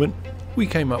this moment, we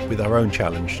came up with our own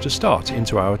challenge to start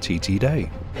into our TT day.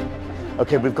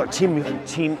 Okay, we've got Team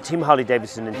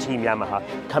Harley-Davidson and Team Yamaha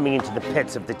coming into the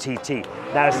pits of the TT.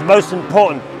 Now it's most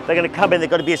important, they're going to come in, they've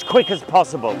got to be as quick as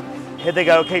possible. Here they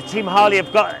go. Okay, Team Harley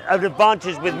have got an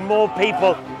advantage with more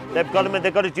people. They've got them, and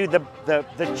they've got to do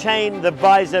the chain, the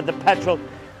visor, the petrol,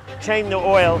 chain the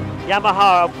oil.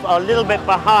 Yamaha are a little bit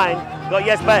behind.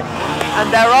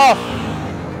 And they're off.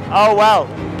 Oh well.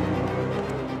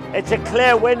 It's a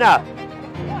clear winner.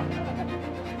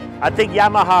 I think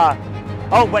Yamaha.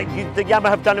 Oh wait, the Yamaha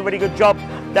have done a really good job.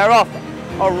 They're off.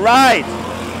 All right.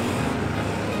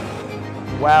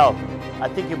 Well, I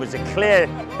think it was a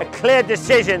clear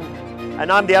decision. And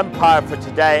I'm the umpire for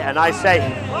today, and I say,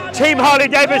 Team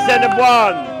Harley-Davidson have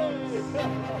won!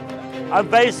 I'm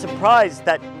very surprised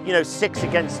that, 6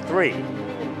 against 3.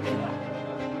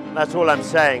 That's all I'm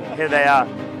saying. Here they are.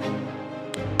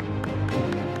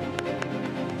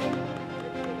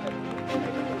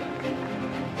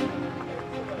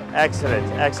 Excellent,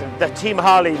 excellent. The Team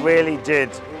Harley really did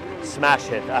smash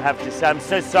it, I have to say. I'm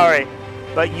so sorry,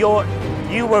 but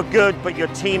you were good, but your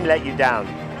team let you down.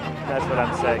 That's what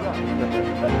I'm saying.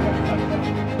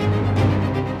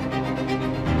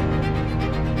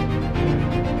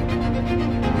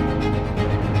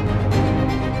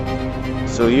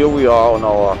 So here we are on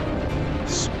our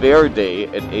spare day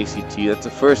at ACT. That's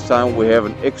the first time we have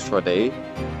an extra day.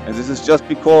 And this is just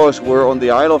because we're on the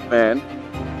Isle of Man.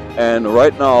 And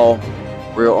right now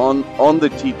we're on the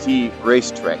TT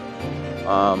racetrack.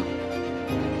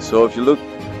 So if you look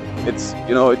It's,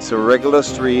 you know, it's a regular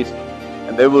street,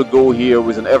 and they will go here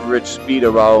with an average speed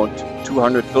around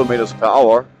 200 kilometers per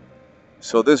hour.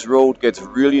 So this road gets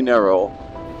really narrow.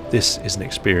 This is an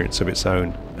experience of its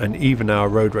own, and even our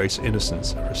road race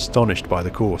innocents are astonished by the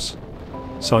course.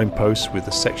 Signposts with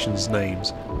the sections'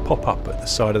 names pop up at the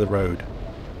side of the road.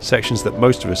 Sections that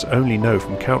most of us only know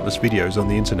from countless videos on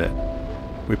the internet.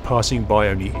 We're passing by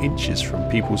only inches from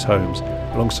people's homes,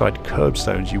 alongside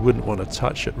curbstones you wouldn't want to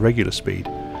touch at regular speed,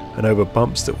 and over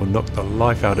bumps that will knock the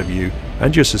life out of you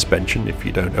and your suspension if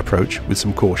you don't approach with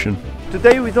some caution.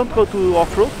 Today we don't go to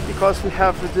off-road because we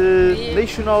have the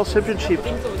national championship,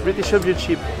 British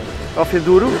championship of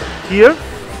enduro here,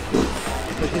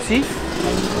 as you see.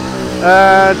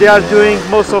 They are doing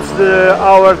most of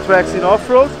our tracks in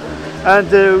off-road,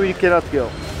 and we cannot go.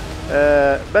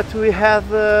 But we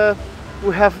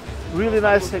have really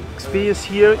nice experience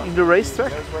here in the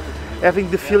racetrack, having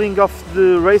the feeling of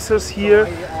the racers here,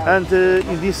 and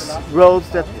in these roads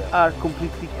that are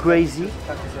completely crazy.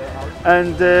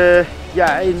 And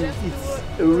yeah, it's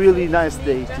a really nice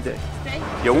day today.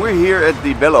 Yeah, we're here at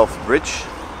the Bellof Bridge,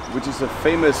 which is a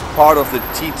famous part of the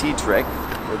TT track,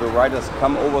 where the riders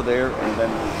come over there and then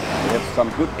they have some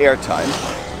good air time.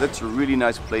 That's a really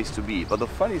nice place to be. But the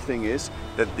funny thing is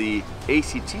that the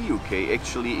ACT UK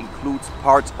actually includes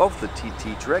parts of the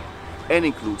TT track and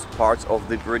includes parts of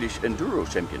the British Enduro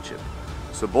Championship.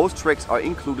 So both tracks are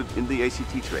included in the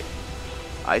ACT track.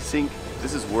 I think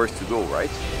this is worth to go, right?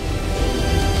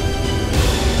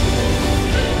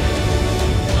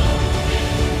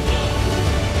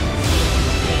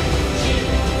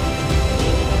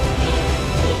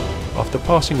 After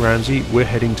passing Ramsey, we're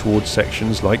heading towards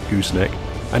sections like Gooseneck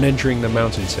and entering the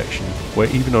mountain section, where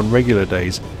even on regular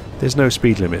days, there's no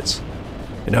speed limits.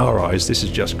 In our eyes, this is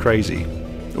just crazy,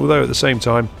 although at the same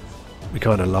time, we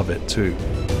kind of love it too.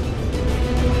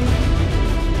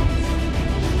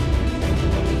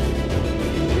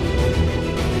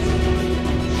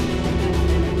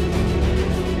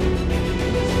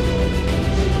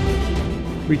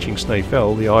 Reaching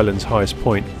Snaefell, the island's highest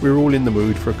point, we're all in the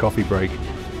mood for a coffee break.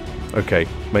 Okay,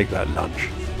 make that lunch.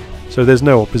 So there's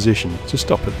no opposition to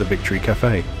stop at the Victory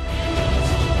Cafe.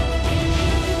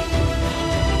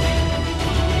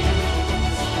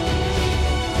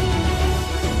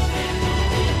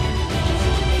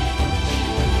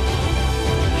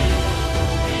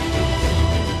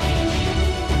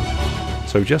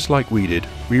 So just like we did,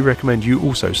 we recommend you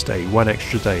also stay one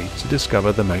extra day to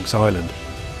discover the Manx Island.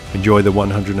 Enjoy the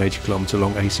 180km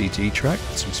long ACT track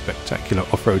with some spectacular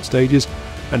off-road stages,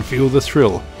 and feel the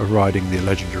thrill of riding the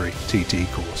legendary TT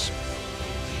course.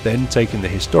 Then take in the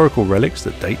historical relics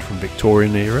that date from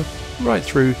Victorian era right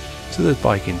through to the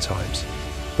bike-in times.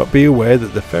 But be aware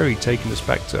that the ferry taking us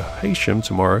back to Heysham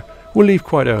tomorrow will leave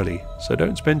quite early, so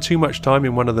don't spend too much time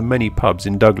in one of the many pubs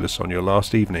in Douglas on your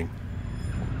last evening.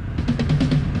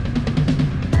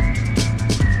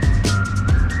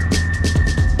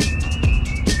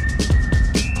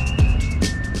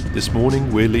 This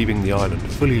morning we're leaving the island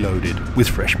fully loaded with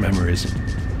fresh memories.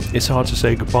 It's hard to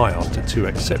say goodbye after 2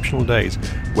 exceptional days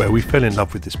where we fell in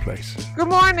love with this place. Good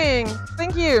morning.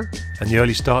 Thank you. And the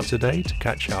early start today to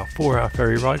catch our 4-hour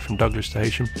ferry ride from Douglas to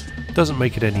Heysham doesn't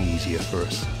make it any easier for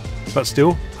us. But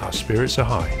still, our spirits are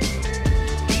high.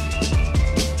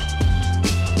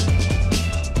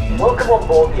 Welcome on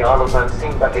board the Isle of Man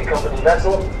Steam Bucket Company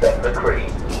vessel, Ben McCree.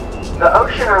 The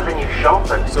Ocean Avenue shop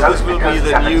and so this will be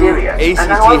the new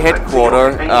ACT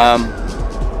headquarter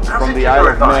from the Isle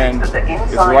of Man.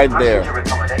 Is right there.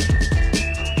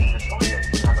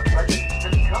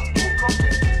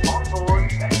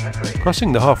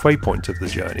 Crossing the halfway point of the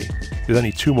journey, with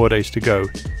only 2 more days to go,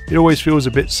 it always feels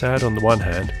a bit sad on the one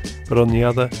hand, but on the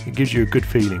other it gives you a good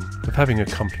feeling of having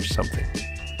accomplished something.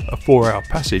 A 4-hour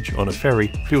passage on a ferry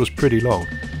feels pretty long,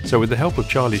 so with the help of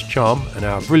Charlie's charm and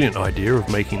our brilliant idea of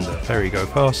making the ferry go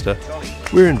faster,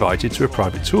 we're invited to a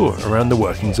private tour around the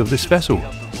workings of this vessel.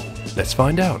 Let's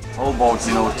find out. Whole boats,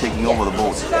 you know, taking over the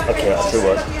boats. Okay, I'll tell you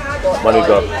what. Why don't we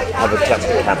go have a chat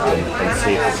with the captain and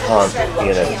see if we can't,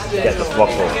 you know, get the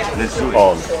throttle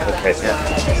on. Okay.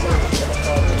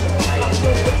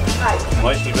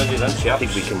 I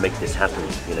think we can make this happen,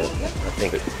 you know. I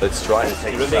think. Let's try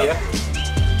it.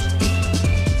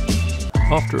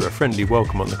 After a friendly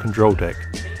welcome on the control deck,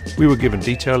 we were given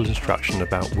detailed instruction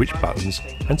about which buttons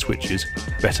and switches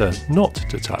better not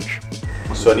to touch.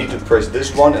 So I need to press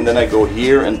this one and then I go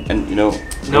here and you know,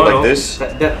 no, like this?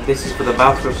 This is for the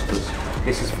bow thrusters.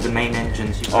 This is for the main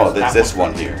engines. Oh, that's this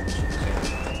one here.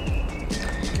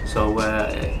 So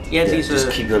yeah, these just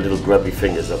are... keep your little grubby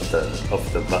fingers off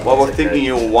the button. Well, we're thinking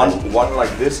you one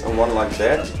like this and one like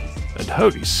that. And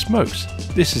holy smokes,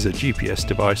 this is a GPS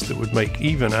device that would make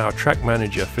even our track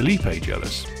manager Felipe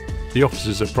jealous. The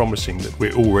officers are promising that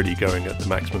we're already going at the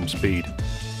maximum speed,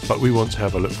 but we want to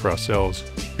have a look for ourselves,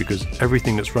 because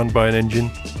everything that's run by an engine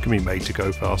can be made to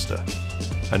go faster.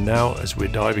 And now, as we're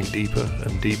diving deeper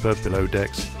and deeper below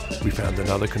decks, we found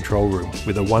another control room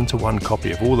with a one-to-one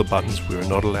copy of all the buttons we were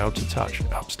not allowed to touch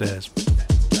upstairs. The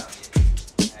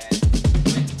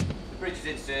bridge is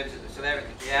in service, so there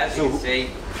as you can see.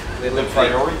 The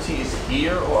priority is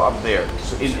here or up there?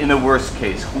 So in a worst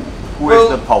case, who has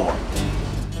the power?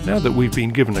 Now that we've been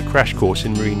given a crash course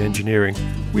in marine engineering,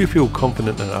 we feel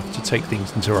confident enough to take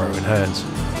things into our own hands.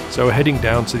 So we're heading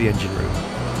down to the engine room.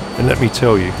 And let me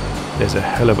tell you, there's a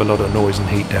hell of a lot of noise and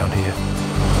heat down here.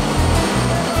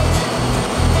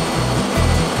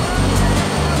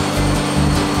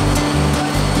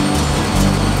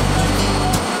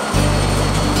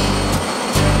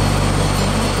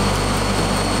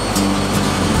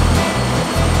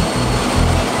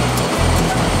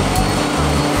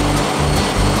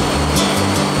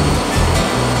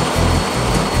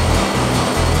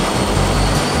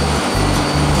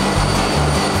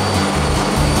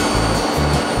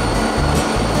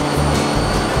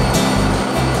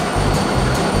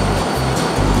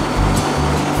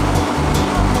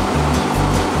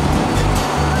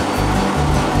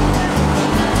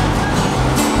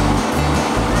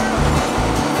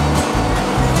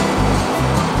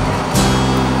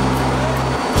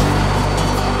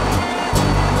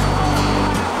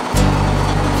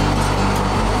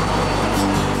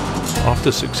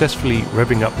 After successfully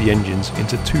revving up the engines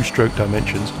into 2-stroke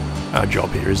dimensions, our job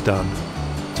here is done.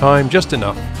 Time just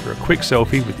enough for a quick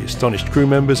selfie with the astonished crew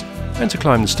members and to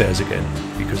climb the stairs again,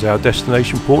 because our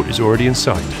destination port is already in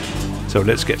sight. So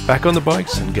let's get back on the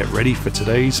bikes and get ready for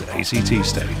today's ACT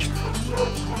stage.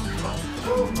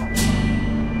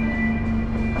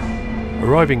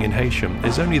 Arriving in Heysham,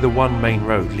 there's only the one main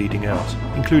road leading out,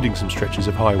 including some stretches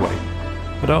of highway.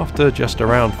 But after just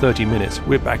around 30 minutes,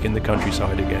 we're back in the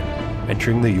countryside again,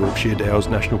 entering the Yorkshire Dales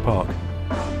National Park.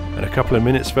 And a couple of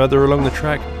minutes further along the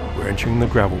track, we're entering the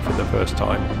gravel for the first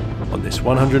time, on this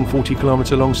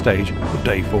 140km long stage of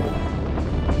day 4.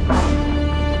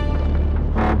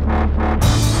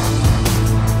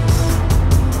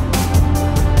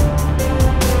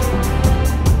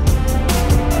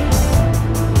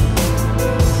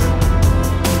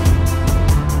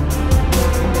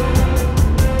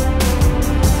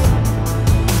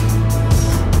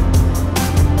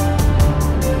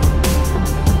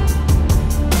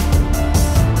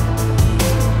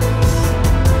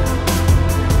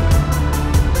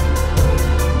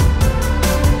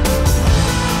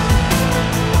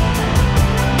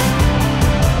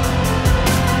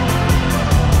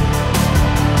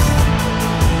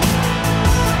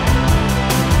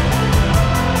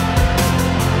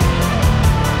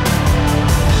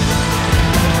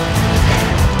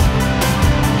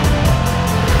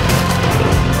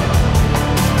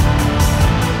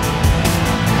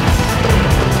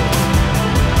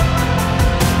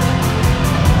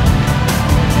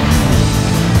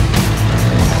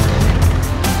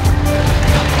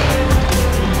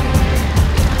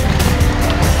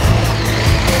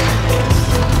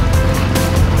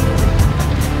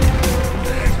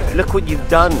 Look what you've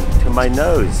done to my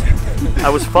nose. I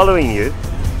was following you,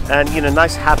 and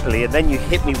nice happily, and then you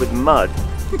hit me with mud,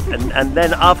 and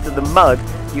then after the mud,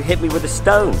 you hit me with a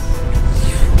stone.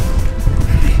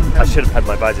 I should have had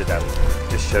my visor down.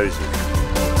 Just shows you.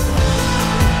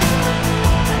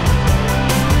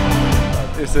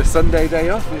 It's a Sunday day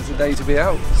off. It's a day to be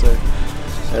out. So,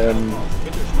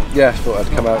 yeah, thought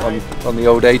I'd come out on the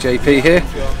old AJP here,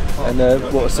 and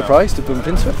what a surprise to bump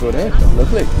into everyone here.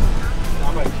 Lovely.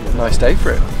 Nice day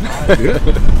for it.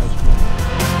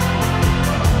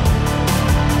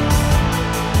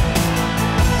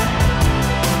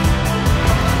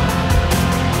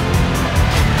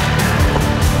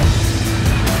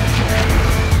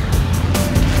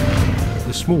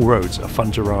 The small roads are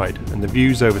fun to ride, and the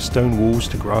views over stone walls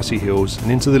to grassy hills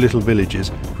and into the little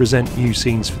villages present new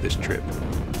scenes for this trip.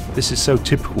 This is so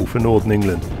typical for Northern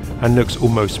England and looks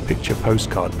almost picture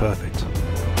postcard perfect.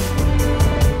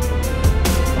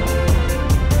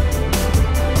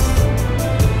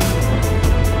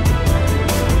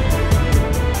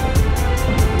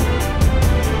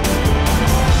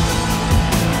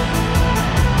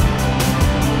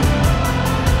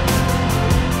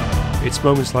 It's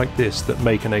moments like this that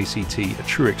make an ACT a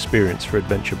true experience for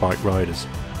adventure bike riders,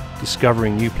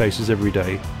 discovering new places every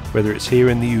day, whether it's here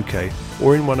in the UK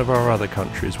or in one of our other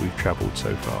countries we've travelled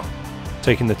so far,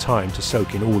 taking the time to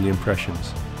soak in all the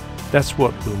impressions. That's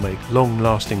what will make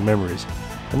long-lasting memories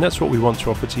And that's what we want to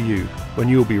offer to you when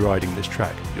you'll be riding this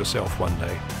track yourself one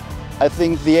day. I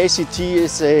think the ACT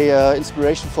is a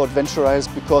inspiration for adventure riders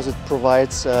because it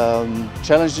provides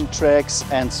challenging tracks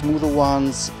and smoother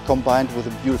ones combined with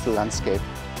a beautiful landscape.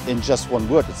 In just one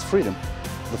word, it's freedom.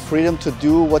 The freedom to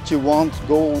do what you want,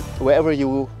 go wherever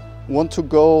you want to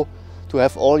go, to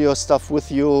have all your stuff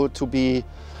with you, to be,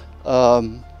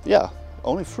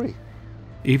 only free.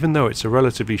 Even though it's a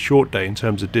relatively short day in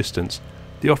terms of distance,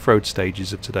 the off-road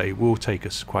stages of today will take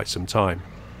us quite some time.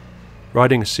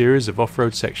 Riding a series of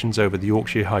off-road sections over the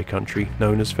Yorkshire high country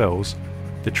known as fells,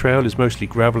 the trail is mostly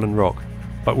gravel and rock,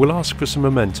 but will ask for some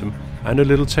momentum and a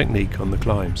little technique on the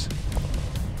climbs.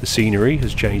 The scenery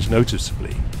has changed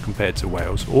noticeably compared to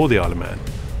Wales or the Isle of Man,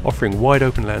 offering wide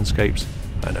open landscapes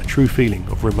and a true feeling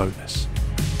of remoteness.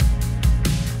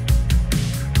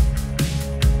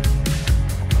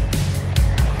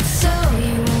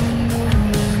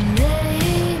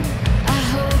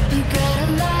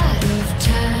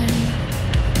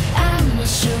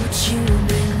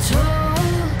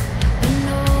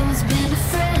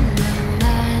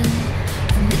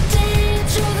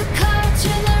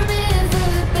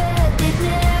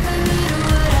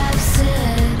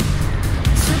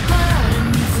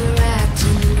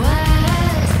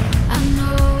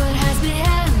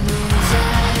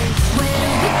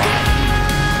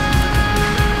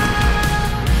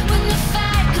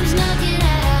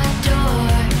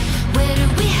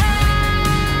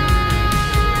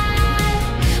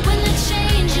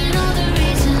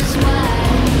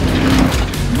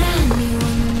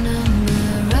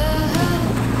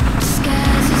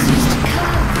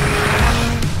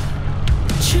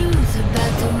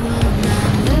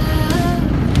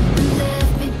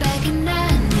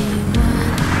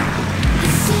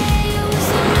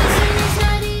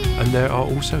 There are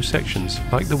also sections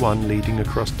like the one leading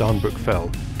across Darnbrook Fell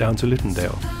down to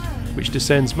Littendale, which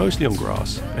descends mostly on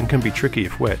grass and can be tricky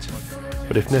if wet,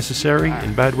 but if necessary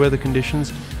in bad weather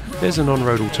conditions, there's an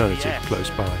on-road alternative close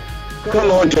by.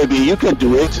 Come on, JB, you can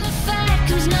do it.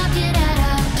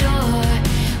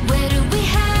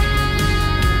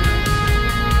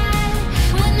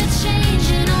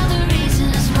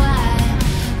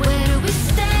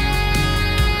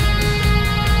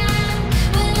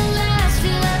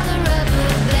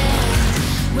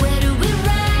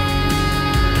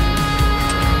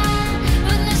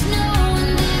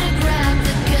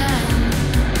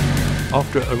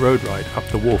 After a road ride up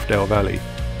the Wharfdale Valley,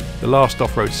 the last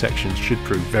off-road sections should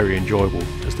prove very enjoyable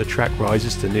as the track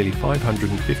rises to nearly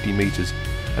 550 metres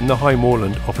and the high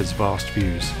moorland offers vast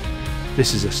views.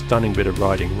 This is a stunning bit of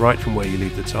riding right from where you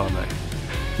leave the tarmac.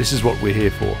 This is what we're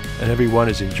here for, and everyone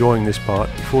is enjoying this part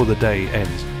before the day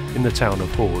ends in the town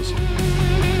of Hawes.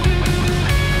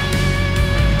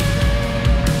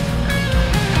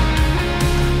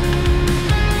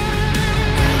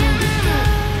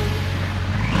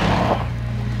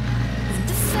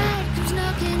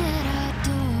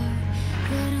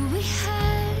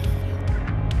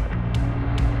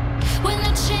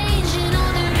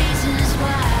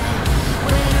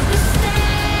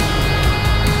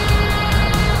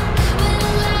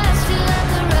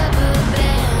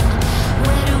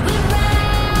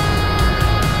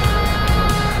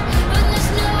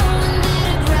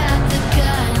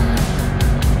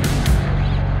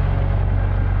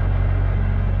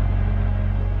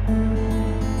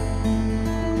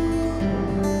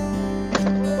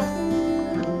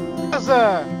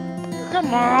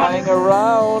 Come on! Hang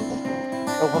around!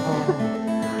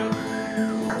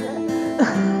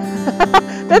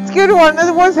 That's a good one,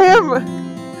 that was him!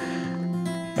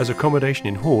 As accommodation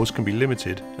in Hawes can be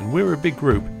limited and we're a big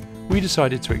group, we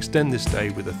decided to extend this day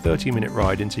with a 30-minute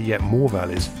ride into yet more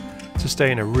valleys to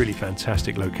stay in a really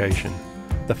fantastic location,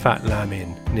 the Fat Lamb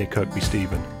Inn near Kirkby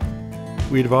Stephen.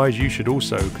 We advise you should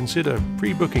also consider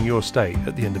pre-booking your stay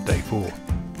at the end of day 4.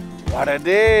 What a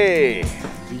day!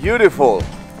 Beautiful!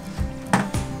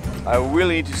 I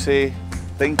really need to say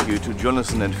thank you to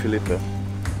Jonathan and Philippe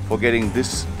for getting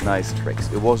this nice tracks.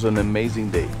 It was an amazing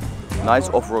day. Nice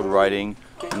off-road riding,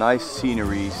 nice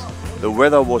sceneries, the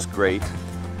weather was great.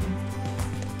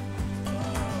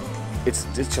 It's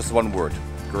just one word,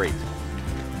 great.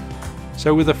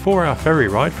 So with a 4-hour ferry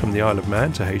ride from the Isle of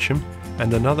Man to Heysham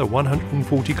and another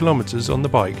 140 kilometres on the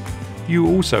bike, you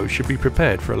also should be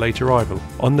prepared for a late arrival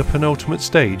on the penultimate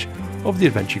stage of the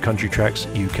Adventure Country Tracks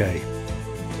UK.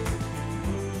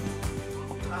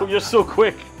 Oh, you're so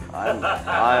quick. I'm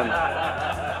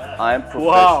professional.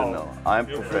 Wow. I'm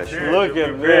professional. Look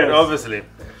at Great, this. obviously.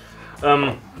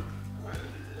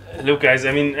 Look, guys.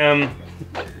 I mean,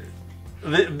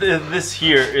 This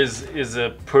here is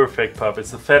a perfect pub.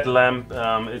 It's the Fat Lamb.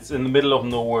 It's in the middle of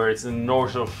nowhere. It's in the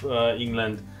north of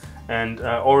England, and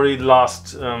already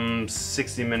last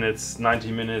 60 minutes,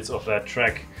 90 minutes of that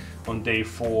trek on day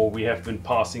 4, we have been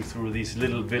passing through these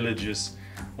little villages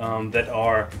that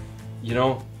are, you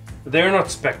know, they're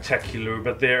not spectacular,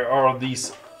 but there are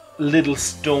these little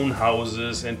stone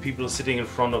houses and people sitting in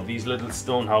front of these little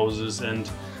stone houses, and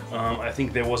I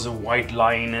think there was a white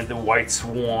lion and the white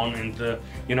swan and the,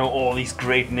 you know, all these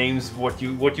great names what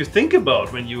you think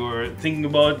about when you were thinking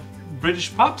about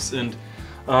British pubs, and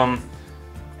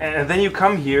then you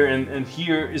come here and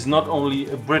here is not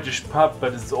only a British pub,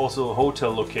 but it's also a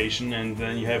hotel location, and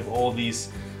then you have all these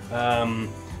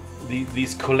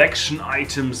collection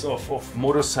items of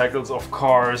motorcycles, of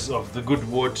cars, of the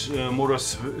Goodwood motor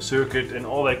circuit and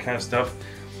all that kind of stuff.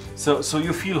 So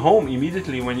you feel home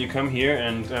immediately when you come here,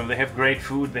 and they have great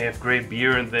food, they have great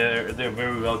beer, and they're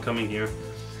very welcoming here.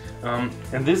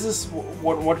 And this is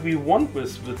what we want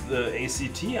with the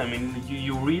ACT. I mean,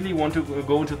 you really want to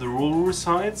go into the rural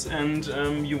sites, and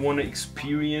you want to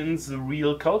experience the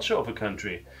real culture of a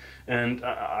country. And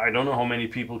I don't know how many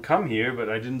people come here, but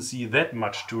I didn't see that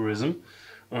much tourism.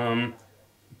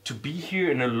 To be here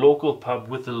in a local pub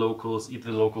with the locals, eat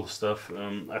the local stuff,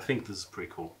 I think this is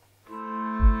pretty cool.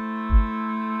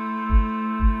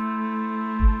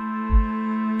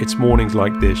 It's mornings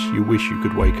like this you wish you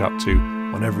could wake up to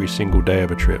on every single day of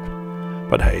a trip.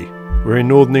 But hey, we're in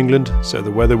Northern England, so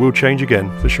the weather will change again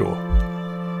for sure.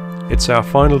 It's our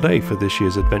final day for this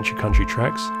year's Adventure Country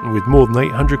Tracks, and with more than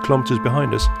 800 kilometres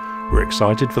behind us, we're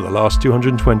excited for the last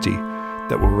 220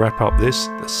 that will wrap up this,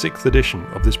 the 6th edition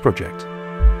of this project.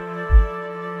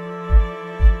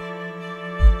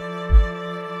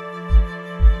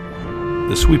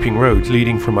 The sweeping roads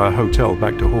leading from our hotel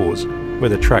back to Hawes, where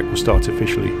the track will start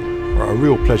officially, are a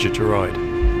real pleasure to ride.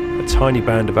 A tiny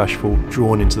band of asphalt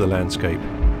drawn into the landscape.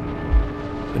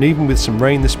 And even with some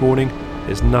rain this morning,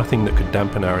 there's nothing that could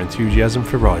dampen our enthusiasm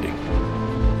for riding.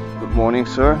 Good morning,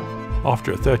 sir.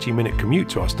 After a 30-minute commute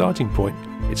to our starting point,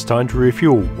 it's time to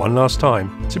refuel one last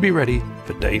time to be ready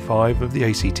for day 5 of the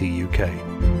ACT UK.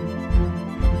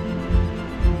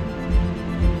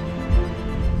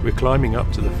 We're climbing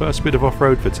up to the first bit of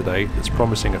off-road for today that's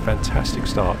promising a fantastic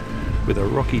start, with a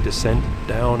rocky descent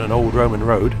down an old Roman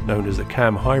road known as the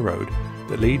Cam High Road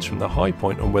that leads from the high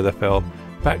point on Weatherfell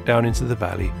back down into the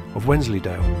valley of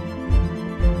Wensleydale.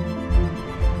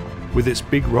 With its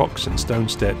big rocks and stone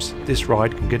steps, this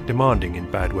ride can get demanding in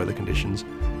bad weather conditions,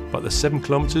 but the 7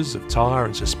 kilometres of tyre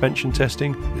and suspension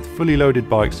testing with fully loaded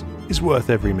bikes is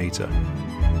worth every metre.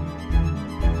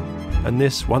 And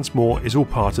this, once more, is all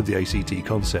part of the ACT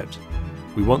concept.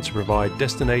 We want to provide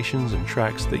destinations and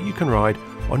tracks that you can ride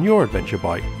on your adventure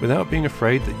bike without being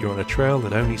afraid that you're on a trail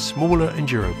that only smaller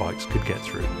enduro bikes could get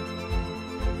through.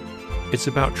 It's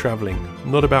about travelling,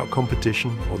 not about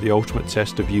competition or the ultimate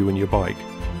test of you and your bike,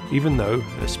 even though,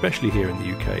 and especially here in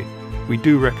the UK, we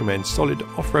do recommend solid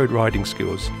off-road riding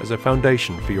skills as a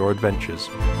foundation for your adventures.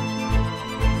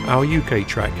 Our UK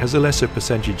track has a lesser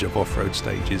percentage of off-road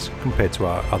stages compared to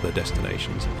our other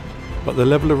destinations, but the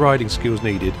level of riding skills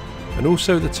needed and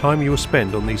also the time you will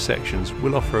spend on these sections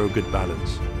will offer a good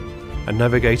balance. And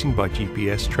navigating by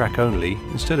GPS track only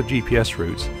instead of GPS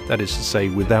routes, that is to say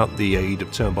without the aid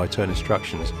of turn-by-turn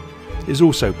instructions, is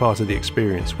also part of the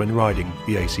experience when riding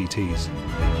the ACTs.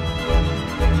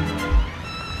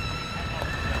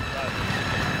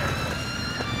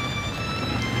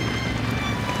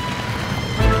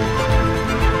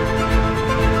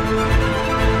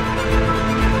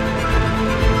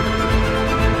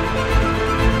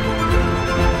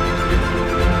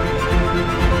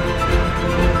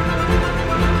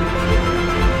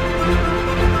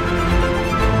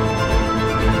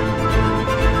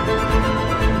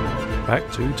 Back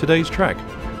to today's track,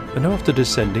 and after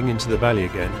descending into the valley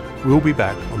again, we'll be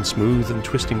back on smooth and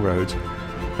twisting roads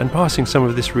and passing some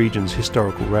of this region's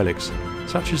historical relics,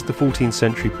 such as the 14th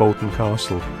century Bolton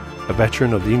Castle, a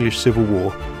veteran of the English Civil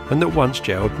War and that once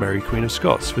jailed Mary Queen of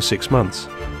Scots for 6 months.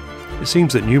 It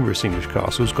seems that numerous English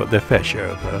castles got their fair share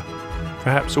of her,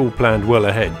 perhaps all planned well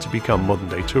ahead to become modern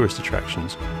day tourist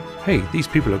attractions. Hey, these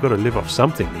people have got to live off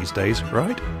something these days,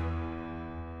 right?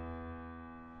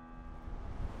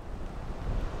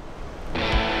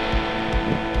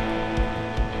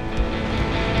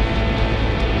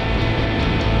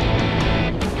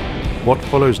 What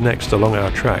follows next along our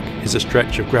track is a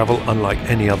stretch of gravel unlike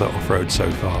any other off-road so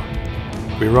far.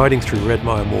 We're riding through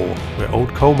Redmire Moor, where old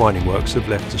coal mining works have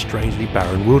left a strangely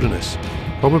barren wilderness.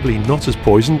 Probably not as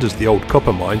poisoned as the old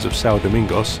copper mines of São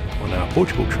Domingos on our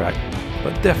Portugal track,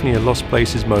 but definitely a lost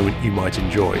places moment you might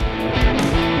enjoy.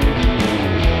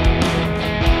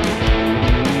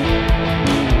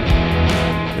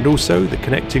 And also the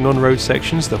connecting on-road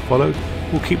sections that followed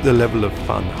will keep the level of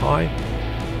fun high,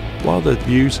 while the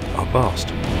views are vast.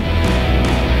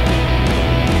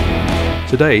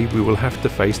 Today we will have to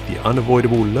face the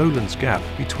unavoidable lowlands gap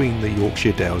between the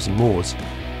Yorkshire Dales and Moors.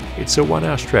 It's a 1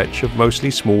 hour stretch of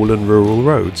mostly small and rural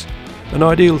roads, an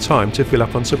ideal time to fill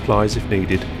up on supplies if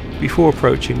needed, before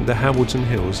approaching the Hambleton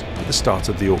Hills at the start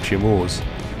of the Yorkshire Moors.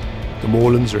 The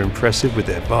moorlands are impressive with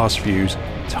their vast views,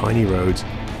 tiny roads,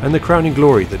 and the crowning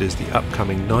glory that is the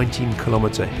upcoming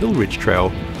 19-kilometre hill ridge trail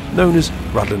known as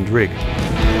Rutland Rig.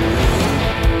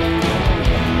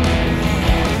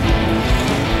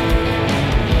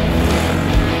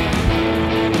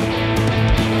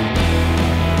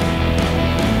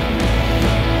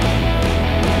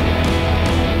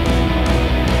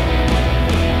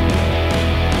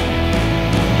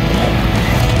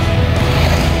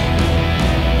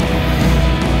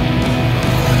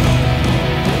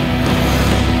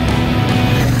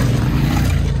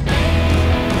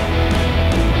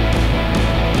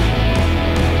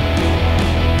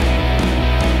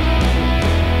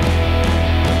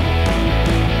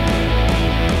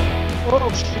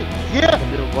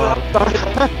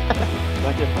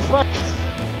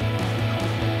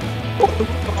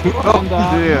 Oh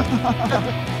dear.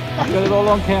 I got it all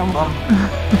on camera.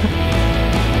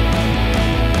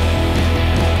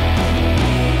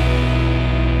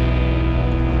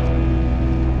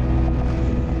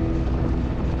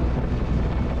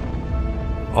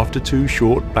 After 2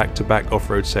 short back-to-back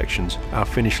off-road sections, our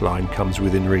finish line comes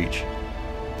within reach.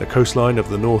 The coastline of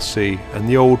the North Sea and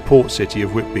the old port city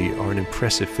of Whitby are an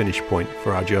impressive finish point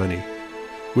for our journey.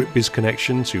 Whitby's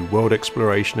connection to world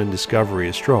exploration and discovery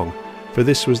is strong, for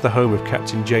this was the home of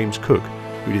Captain James Cook,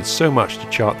 who did so much to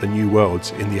chart the new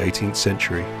worlds in the 18th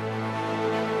century.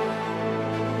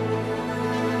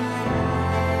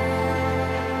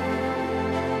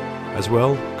 As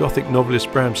well, Gothic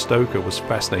novelist Bram Stoker was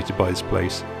fascinated by this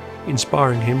place,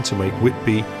 inspiring him to make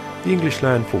Whitby the English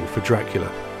landfall for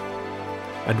Dracula.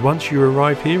 And once you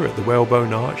arrive here at the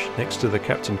Whalebone Arch next to the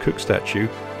Captain Cook statue,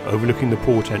 overlooking the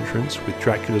port entrance with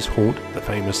Dracula's haunt, the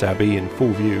famous abbey, in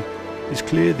full view, it's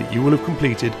clear that you will have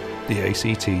completed the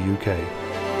ACT UK.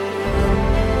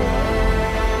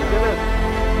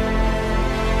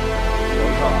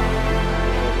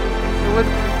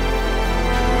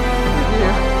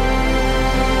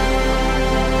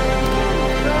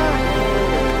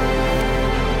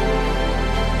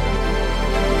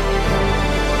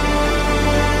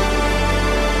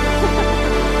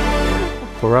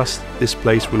 For us, this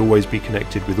place will always be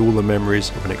connected with all the memories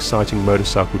of an exciting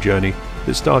motorcycle journey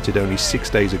that started only 6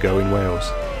 days ago in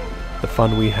Wales. The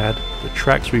fun we had, the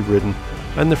tracks we've ridden,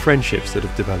 and the friendships that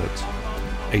have developed.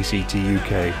 ACT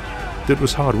UK. That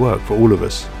was hard work for all of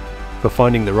us, for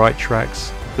finding the right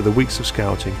tracks, for the weeks of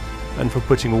scouting, and for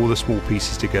putting all the small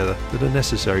pieces together that are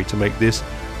necessary to make this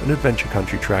an adventure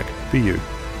country track for you.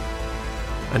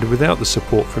 And without the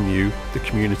support from you, the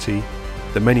community,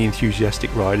 the many enthusiastic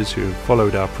riders who have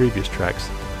followed our previous tracks,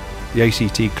 the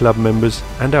ACT club members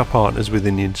and our partners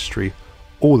within the industry,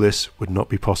 all this would not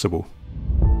be possible.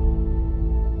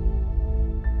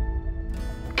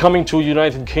 Coming to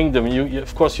United Kingdom,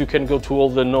 of course you can go to all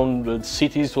the known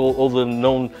cities, all the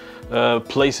known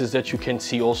places that you can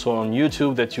see also on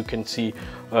YouTube, that you can see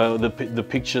the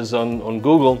pictures on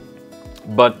Google.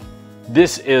 But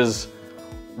this is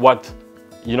what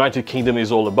United Kingdom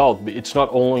is all about. It's not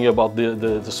only about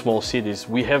the small cities.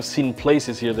 We have seen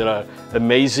places here that are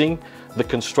amazing. The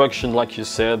construction, like you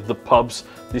said, the pubs,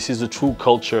 this is the true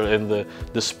culture and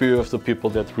the spirit of the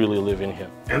people that really live in here.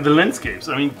 And the landscapes,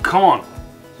 I mean, come on.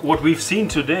 What we've seen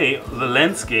today, the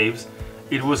landscapes,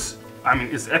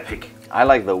 it's epic. I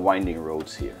like the winding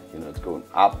roads here. You know, it's going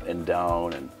up and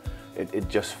down, and it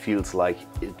just feels like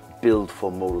it's built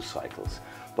for motorcycles.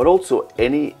 But also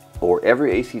every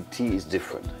ACT is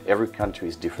different. Every country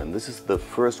is different. This is the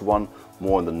first one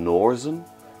more in the northern.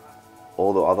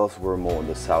 All the others were more in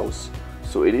the south.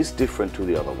 So it is different to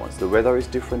the other ones. The weather is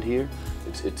different here.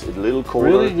 It's a little colder.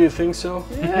 Really? Do you think so?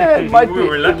 Yeah, it might be. We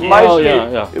were lucky.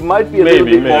 It might be a little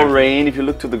bit more rain if you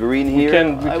look to the green here.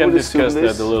 We can discuss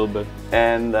that a little bit.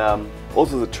 And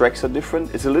also the tracks are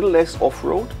different. It's a little less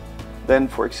off-road than,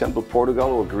 for example,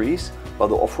 Portugal or Greece. But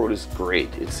the off-road is great.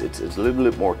 It's a little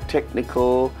bit more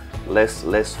technical,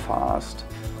 less fast.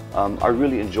 I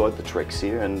really enjoyed the tracks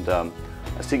here, and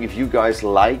I think if you guys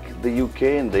like the UK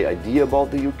and the idea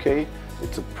about the UK,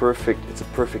 it's a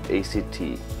perfect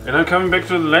ACT. And I'm coming back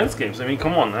to the landscapes. I mean,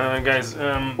 come on, guys.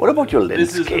 What about your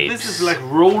landscapes? This is like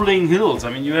rolling hills.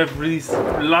 I mean, you have really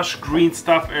lush green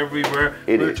stuff everywhere.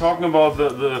 We're talking about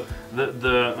the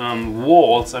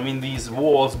walls. I mean, these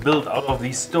walls built out of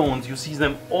these stones. You see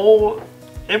them all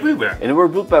everywhere. And they were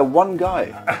built by one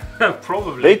guy.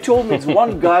 Probably. They told me it's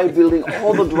one guy building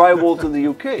all the drywalls in the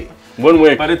UK.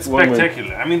 But it's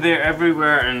spectacular. I mean, they're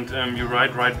everywhere, and you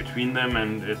ride right between them,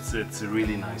 and it's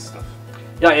really nice stuff.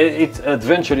 Yeah,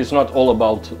 adventure is not all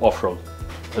about off-road.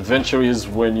 Adventure is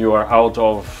when you are out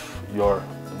of your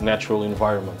natural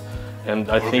environment, and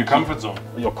I think your comfort zone.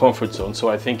 Your comfort zone. So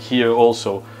I think here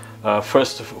also,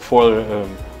 first for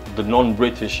the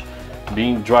non-British,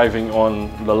 driving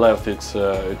on the left, it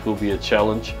will be a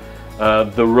challenge.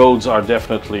 The roads are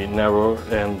definitely narrow,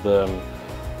 and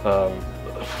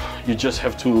you just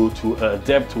have to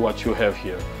adapt to what you have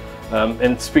here.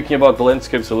 And speaking about the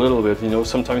landscapes a little bit, you know,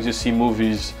 sometimes you see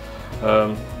movies,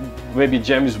 maybe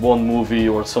James Bond movie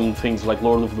or some things like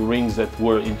Lord of the Rings that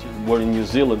were in New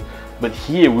Zealand, but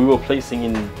here we were placing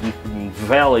in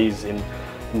valleys, in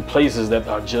places that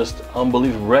are just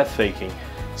unbelievably breathtaking.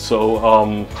 So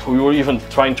we were even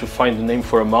trying to find the name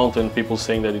for a mountain, people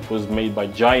saying that it was made by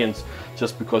giants,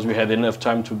 just because we had enough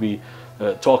time to be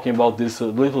talking about these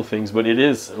little things. But it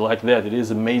is like that. It is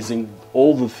amazing,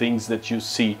 all the things that you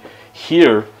see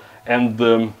here, and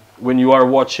when you are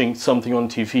watching something on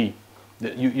TV,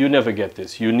 you never get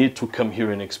this. You need to come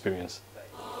here and experience.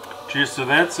 Cheers to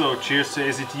that. So cheers to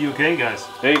ACT UK, guys.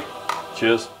 Hey,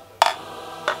 cheers.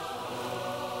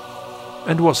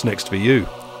 And what's next for you?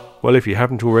 Well, if you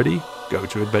haven't already, go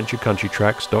to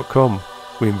adventurecountrytracks.com.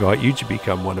 We invite you to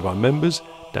become one of our members,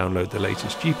 download the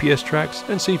latest GPS tracks,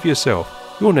 and see for yourself.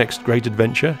 Your next great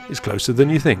adventure is closer than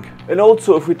you think. And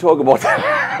also, if we talk about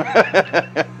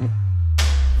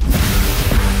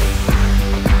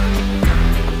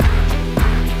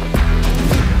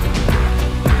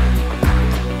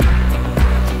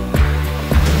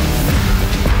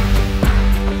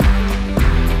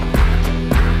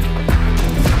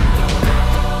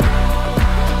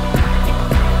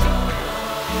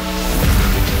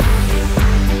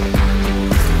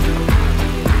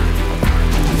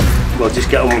Well, just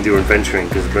get on with your adventuring,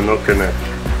 because we're not gonna,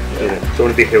 don't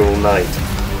want to be here all night.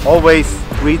 Always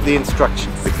read the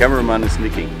instructions. The cameraman is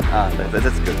nicking.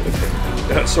 That's good.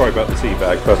 Okay. Sorry about the tea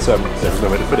bag, but there's no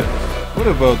way to put it. What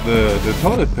about the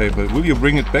toilet paper? Will you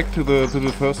bring it back to the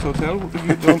first hotel if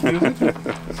you don't use it?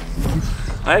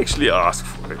 I actually asked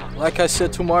for it. Like I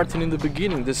said to Martin in the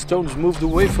beginning, the stones moved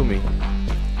away from me.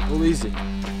 All easy.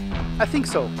 I think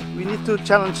so. We need to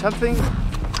challenge something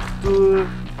to...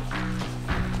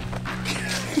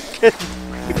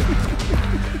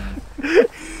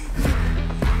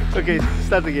 Okay,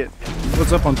 start again.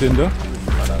 What's up on Tinder?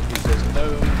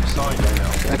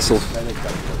 Axel.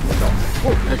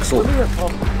 Axel.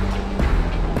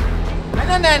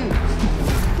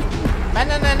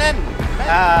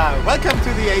 Welcome to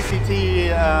the ACT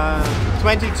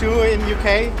 22 in UK.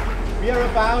 We are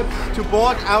about to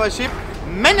board our ship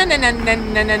and we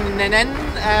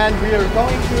are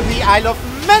going to the Isle of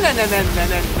Man.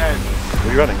 Are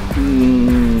you running?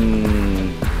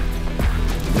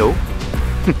 No.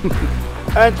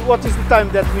 And what is the time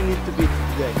that we need to beat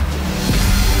today?